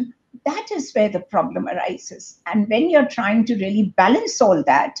 expectation, that is where the problem arises. And when you're trying to really balance all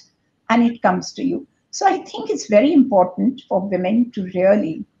that, and it comes to you. So I think it's very important for women to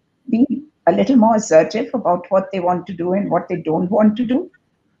really be a little more assertive about what they want to do and what they don't want to do,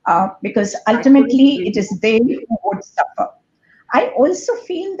 because ultimately it is they who would suffer. I also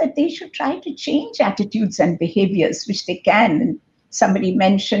feel that they should try to change attitudes and behaviors, which they can. And somebody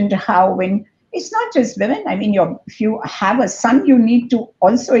mentioned how when it's not just women, I mean, if you have a son, you need to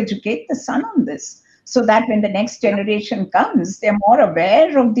also educate the son on this, so that when the next generation comes, they're more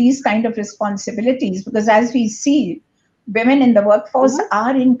aware of these kind of responsibilities. Because as we see, women in the workforce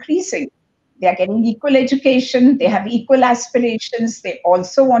are increasing. They are getting equal education. They have equal aspirations. They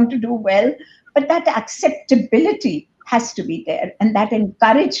also want to do well. But that acceptability has to be there. And that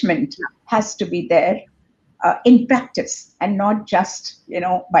encouragement has to be there in practice and not just,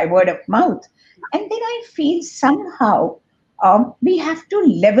 by word of mouth. And then I feel somehow we have to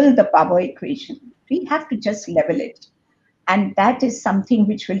level the power equation. We have to just level it. And that is something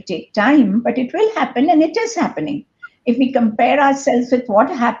which will take time, but it will happen, and it is happening. If we compare ourselves with what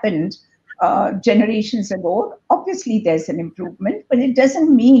happened generations ago, obviously there's an improvement, but it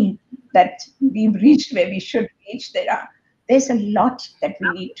doesn't mean that we've reached where we should reach. There's a lot that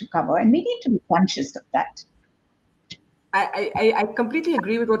we need to cover, and we need to be conscious of that. I completely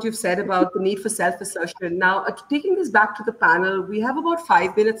agree with what you've said about the need for self-assertion. Now, taking this back to the panel, we have about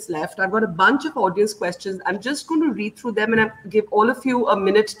 5 minutes left. I've got a bunch of audience questions. I'm just going to read through them and give all of you a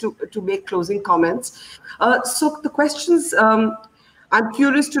minute to make closing comments. So the questions, I'm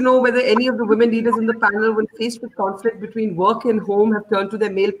curious to know whether any of the women leaders in the panel, when faced with conflict between work and home, have turned to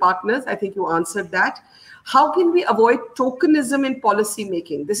their male partners. I think you answered that. How can we avoid tokenism in policy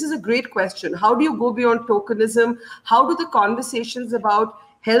making? This is a great question. How do you go beyond tokenism? How do the conversations about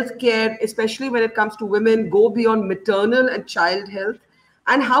healthcare, especially when it comes to women, go beyond maternal and child health?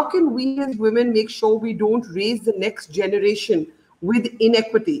 And how can we as women make sure we don't raise the next generation with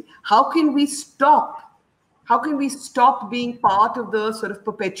inequity? How can we stop being part of the sort of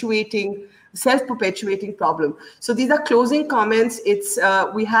self-perpetuating problem? So these are closing comments.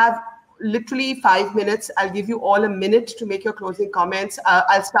 We have literally 5 minutes. I'll give you all a minute to make your closing comments.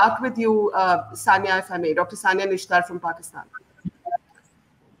 I'll start with you, Sania, if I may. Dr. Sania Nishtar from Pakistan.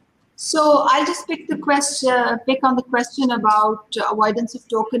 So I'll just pick on the question about avoidance of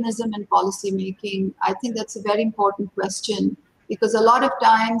tokenism in policy making. I think that's a very important question, because a lot of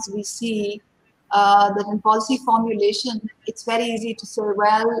times we see that in policy formulation, it's very easy to say,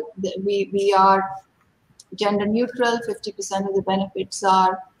 well, we are gender neutral, 50% of the benefits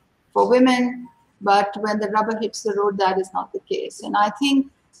are for women, but when the rubber hits the road, that is not the case. And I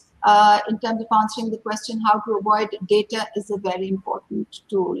think in terms of answering the question, how to avoid data is a very important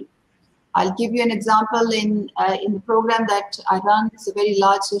tool. I'll give you an example in the program that I run. It's a very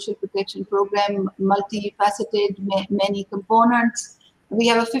large social protection program, multifaceted, many components. We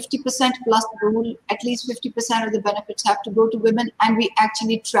have a 50% plus rule. At least 50% of the benefits have to go to women, and we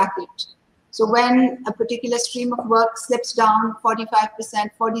actually track it. So when a particular stream of work slips down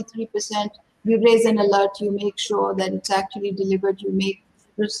 45%, 43%, we raise an alert. You make sure that it's actually delivered. You make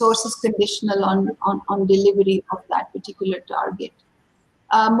resources conditional on delivery of that particular target.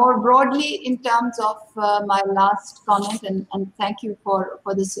 More broadly, in terms of my last comment, and thank you for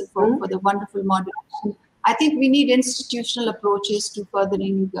the wonderful moderation. I think we need institutional approaches to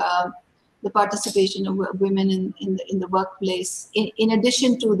furthering the participation of women in the workplace. In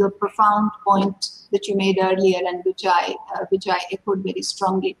addition to the profound point that you made earlier, and which I echoed very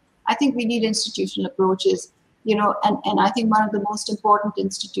strongly, I think we need institutional approaches. You know, and I think one of the most important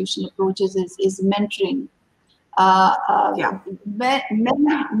institutional approaches is mentoring.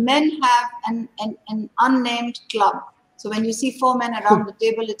 Men have an unnamed club. So when you see 4 men around the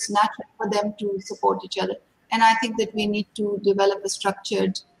table, it's natural for them to support each other. And I think that we need to develop a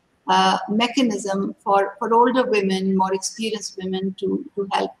structured mechanism for older women, more experienced women to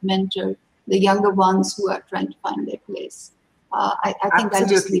help mentor the younger ones who are trying to find their place. I think I'll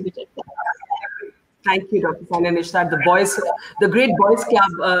just leave it at that. Thank you, Dr. Sania Nishtar. The Great Boys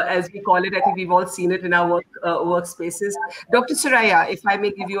Club, as we call it. I think we've all seen it in our workspaces. Dr. Suraya, if I may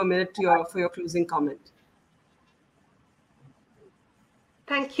give you a minute for your closing comment.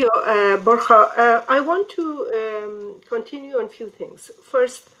 Thank you, Barkha. I want to continue on a few things.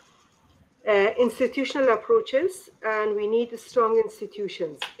 First, institutional approaches, and we need strong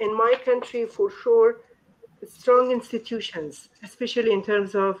institutions. In my country, for sure, strong institutions, especially in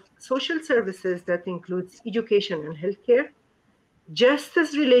terms of social services that includes education and healthcare,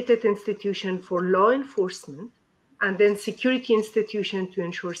 justice-related institution for law enforcement, and then security institution to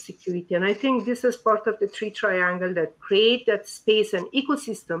ensure security. And I think this is part of the 3 triangle that create that space and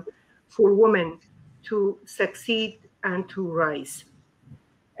ecosystem for women to succeed and to rise.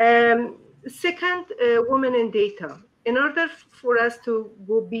 Second, women in data. In order for us to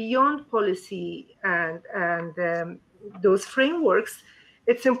go beyond policy and those frameworks,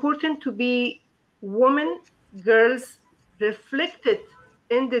 it's important to be women, girls, reflected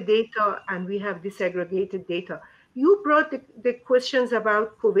in the data, and we have disaggregated data. You brought the questions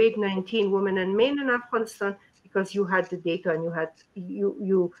about COVID-19, women and men in Afghanistan, because you had the data and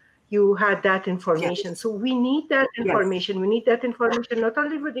you had that information. Yes. So we need that information. Yes. We need that information not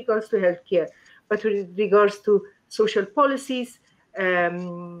only with regards to healthcare, but with regards to social policies,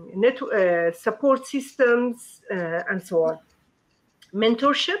 support systems, and so on.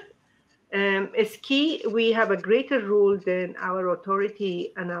 Mentorship is key. We have a greater role than our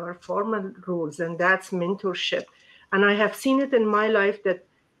authority and our formal roles, and that's mentorship. And I have seen it in my life that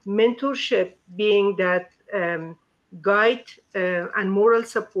mentorship, being that guide and moral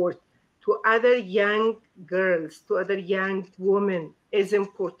support to other young girls, to other young women, is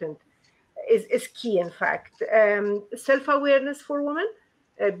important. Is key, in fact. Self-awareness for women,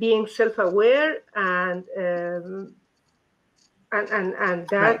 being self-aware, and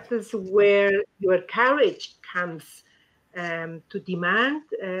that is where your courage comes to demand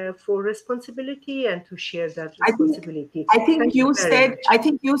for responsibility and to share that responsibility. I think you said,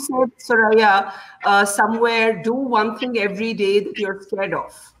 Suraya, somewhere, do one thing every day that you're scared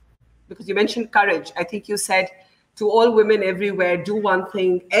of, because you mentioned courage. I think you said, to all women everywhere, do one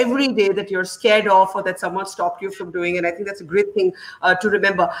thing every day that you're scared of or that someone stopped you from doing. And I think that's a great thing to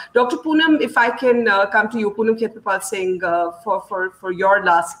remember. Dr. Poonam, if I can come to you, Poonam Khetrapal Singh, for your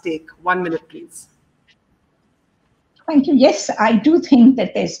last take. 1 minute, please. Thank you. Yes, I do think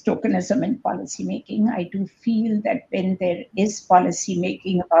that there's tokenism in policy making. I do feel that when there is policy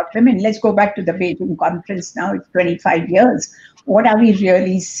making about women, let's go back to the Beijing conference now, it's 25 years. What are we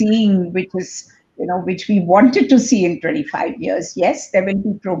really seeing, which is, which we wanted to see in 25 years. Yes, there will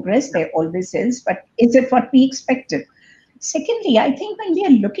be progress, there always is, but is it what we expected? Secondly, I think when we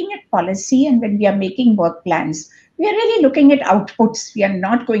are looking at policy and when we are making work plans, we are really looking at outputs. We are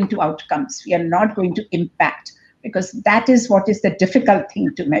not going to outcomes. We are not going to impact, because that is what is the difficult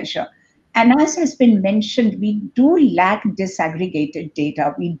thing to measure. And as has been mentioned, we do lack disaggregated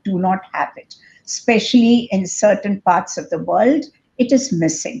data. We do not have it, especially in certain parts of the world. It is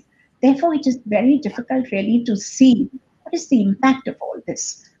missing. Therefore, it is very difficult really to see what is the impact of all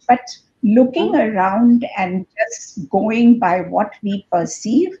this. But looking around and just going by what we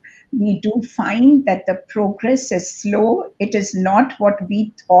perceive, we do find that the progress is slow. It is not what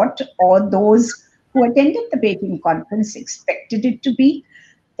we thought or those who attended the Beijing conference expected it to be.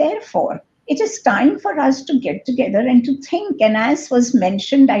 Therefore, it is time for us to get together and to think. And as was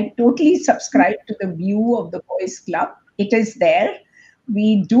mentioned, I totally subscribe to the view of the Boys Club. It is there.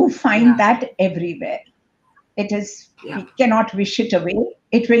 We do find that everywhere. It is, we cannot wish it away.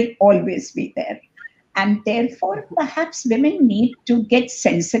 It will always be there. And therefore, perhaps women need to get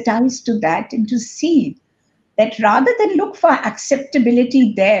sensitized to that and to see that rather than look for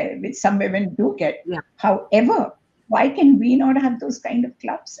acceptability there, which some women do get. However, why can we not have those kind of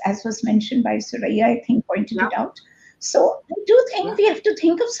clubs? As was mentioned by Suraya, I think pointed it out. So I do think we have to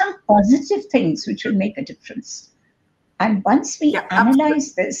think of some positive things which will make a difference. And once we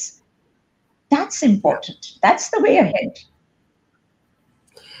analyze this, that's important. That's the way ahead.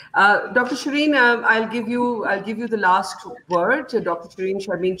 Dr. Shirin, I'll give you the last word. Dr. Shirin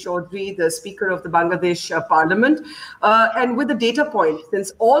Sharmin Chaudhury, the Speaker of the Bangladesh Parliament, and with the data point,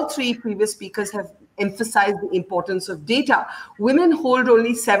 since all three previous speakers have emphasized the importance of data, women hold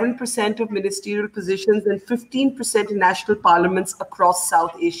only 7% of ministerial positions and 15% in national parliaments across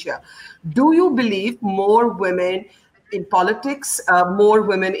South Asia. Do you believe more women in politics, more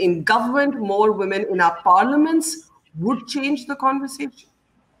women in government, more women in our parliaments would change the conversation?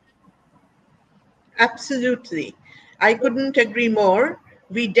 Absolutely. I couldn't agree more.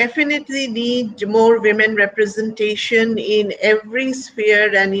 We definitely need more women representation in every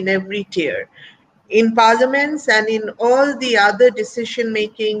sphere and in every tier. In parliaments and in all the other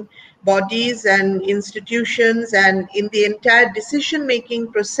decision-making bodies and institutions, and in the entire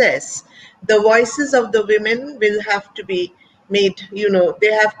decision-making process, the voices of the women will have to be made,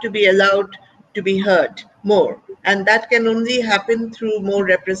 they have to be allowed to be heard more. And that can only happen through more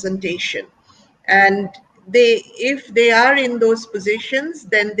representation. And if they are in those positions,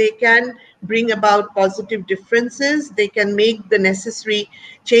 then they can bring about positive differences. They can make the necessary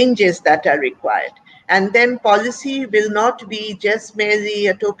changes that are required. And then policy will not be just merely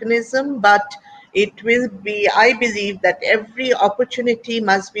a tokenism, but it will be, I believe, that every opportunity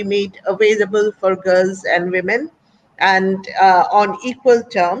must be made available for girls and women, and on equal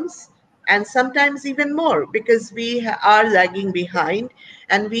terms, and sometimes even more, because we are lagging behind.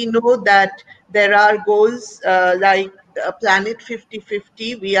 And we know that there are goals like Planet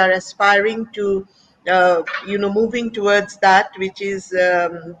 50-50. We are aspiring to, moving towards that, which is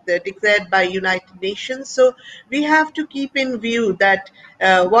declared by United Nations. So we have to keep in view that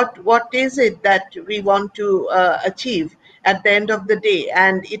what is it that we want to achieve at the end of the day.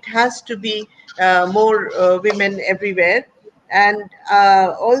 And it has to be more women everywhere. And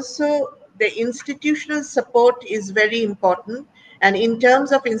also the institutional support is very important. And in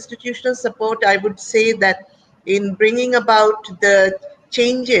terms of institutional support, I would say that in bringing about the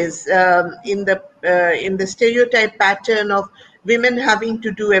changes in the stereotype pattern of women having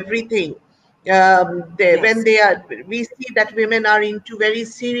to do everything, when we see that women are into very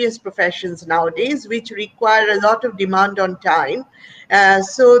serious professions nowadays, which require a lot of demand on time.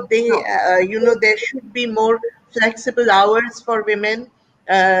 So there should be more flexible hours for women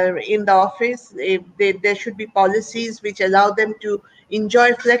in the office. There should be policies which allow them to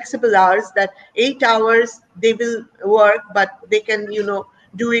enjoy flexible hours, that 8 hours they will work, but they can,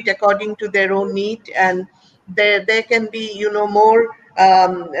 do it according to their own need. And there can be, more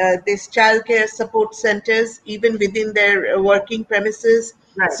these childcare support centers even within their working premises.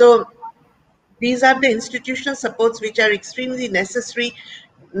 So these are the institutional supports which are extremely necessary.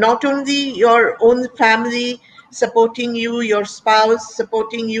 Not only your own family supporting you, your spouse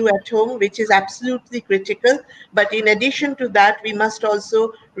supporting you at home, which is absolutely critical, but in addition to that, we must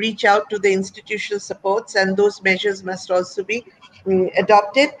also reach out to the institutional supports, and those measures must also be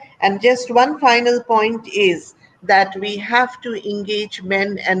adopted. And just one final point is that we have to engage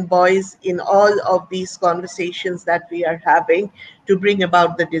men and boys in all of these conversations that we are having to bring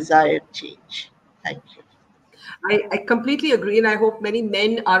about the desired change. Thank you. I completely agree, and I hope many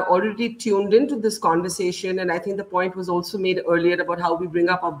men are already tuned into this conversation. And I think the point was also made earlier about how we bring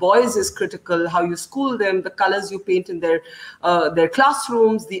up our boys is critical, how you school them, the colors you paint in their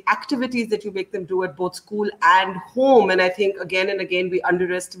classrooms, the activities that you make them do at both school and home. And I think again and again we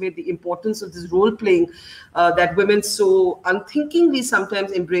underestimate the importance of this role playing that women so unthinkingly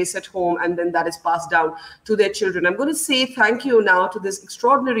sometimes embrace at home, and then that is passed down to their children. I'm going to say thank you now to this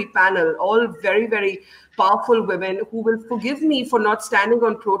extraordinary panel, all very, very powerful women who will forgive me for not standing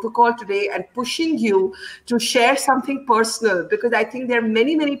on protocol today and pushing you to share something personal, because I think there are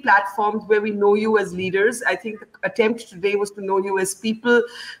many, many platforms where we know you as leaders. I think the attempt today was to know you as people.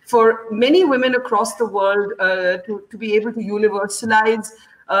 For many women across the world to be able to universalize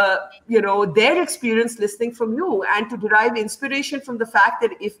their experience listening from you, and to derive inspiration from the fact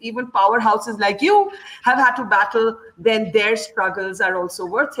that if even powerhouses like you have had to battle, then their struggles are also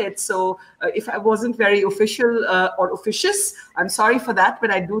worth it. So if I wasn't very official or officious, I'm sorry for that,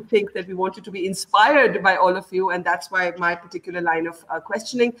 but I do think that we wanted to be inspired by all of you, and that's why my particular line of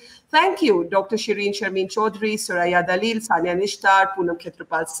questioning. Thank you, Dr. Shirin, Sharmin Chaudhury, Suraya, Dalil, Sania, Nishtar, Poonam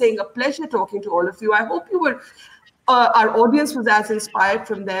Khetrapal Singh. A pleasure talking to all of you. I hope you were, our audience was as inspired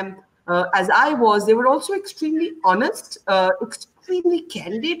from them as I was. They were also extremely honest, extremely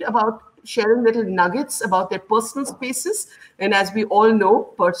candid about sharing little nuggets about their personal spaces. And as we all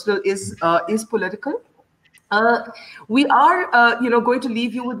know, personal is political. We are, going to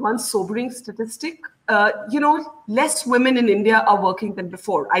leave you with one sobering statistic. Less women in India are working than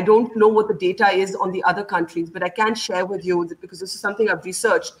before. I don't know what the data is on the other countries, but I can share with you, because this is something I've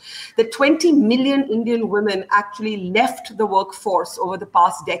researched, that 20 million Indian women actually left the workforce over the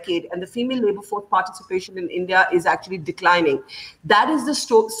past decade, and the female labor force participation in India is actually declining. That is the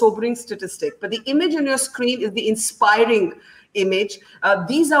sobering statistic. But the image on your screen is the inspiring image.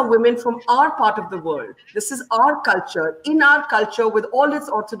 These are women from our part of the world. This is our culture. In our culture, with all its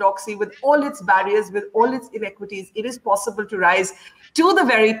orthodoxy, with all its barriers, with all its inequities, it is possible to rise to the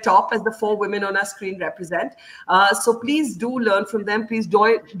very top, as the 4 women on our screen represent. So please do learn from them. Please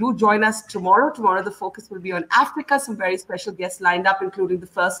do join us tomorrow. Tomorrow, the focus will be on Africa. Some very special guests lined up, including the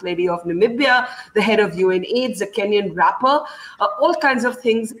First Lady of Namibia, the head of UNAIDS, a Kenyan rapper, all kinds of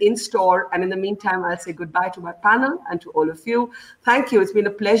things in store. And in the meantime, I'll say goodbye to my panel and to all of you. Thank you. It's been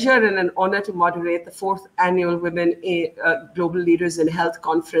a pleasure and an honor to moderate the 4th Annual Women Global Leaders in Health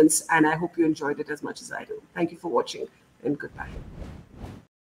Conference, and I hope you enjoyed it as much as I do. Thank you for watching, and goodbye.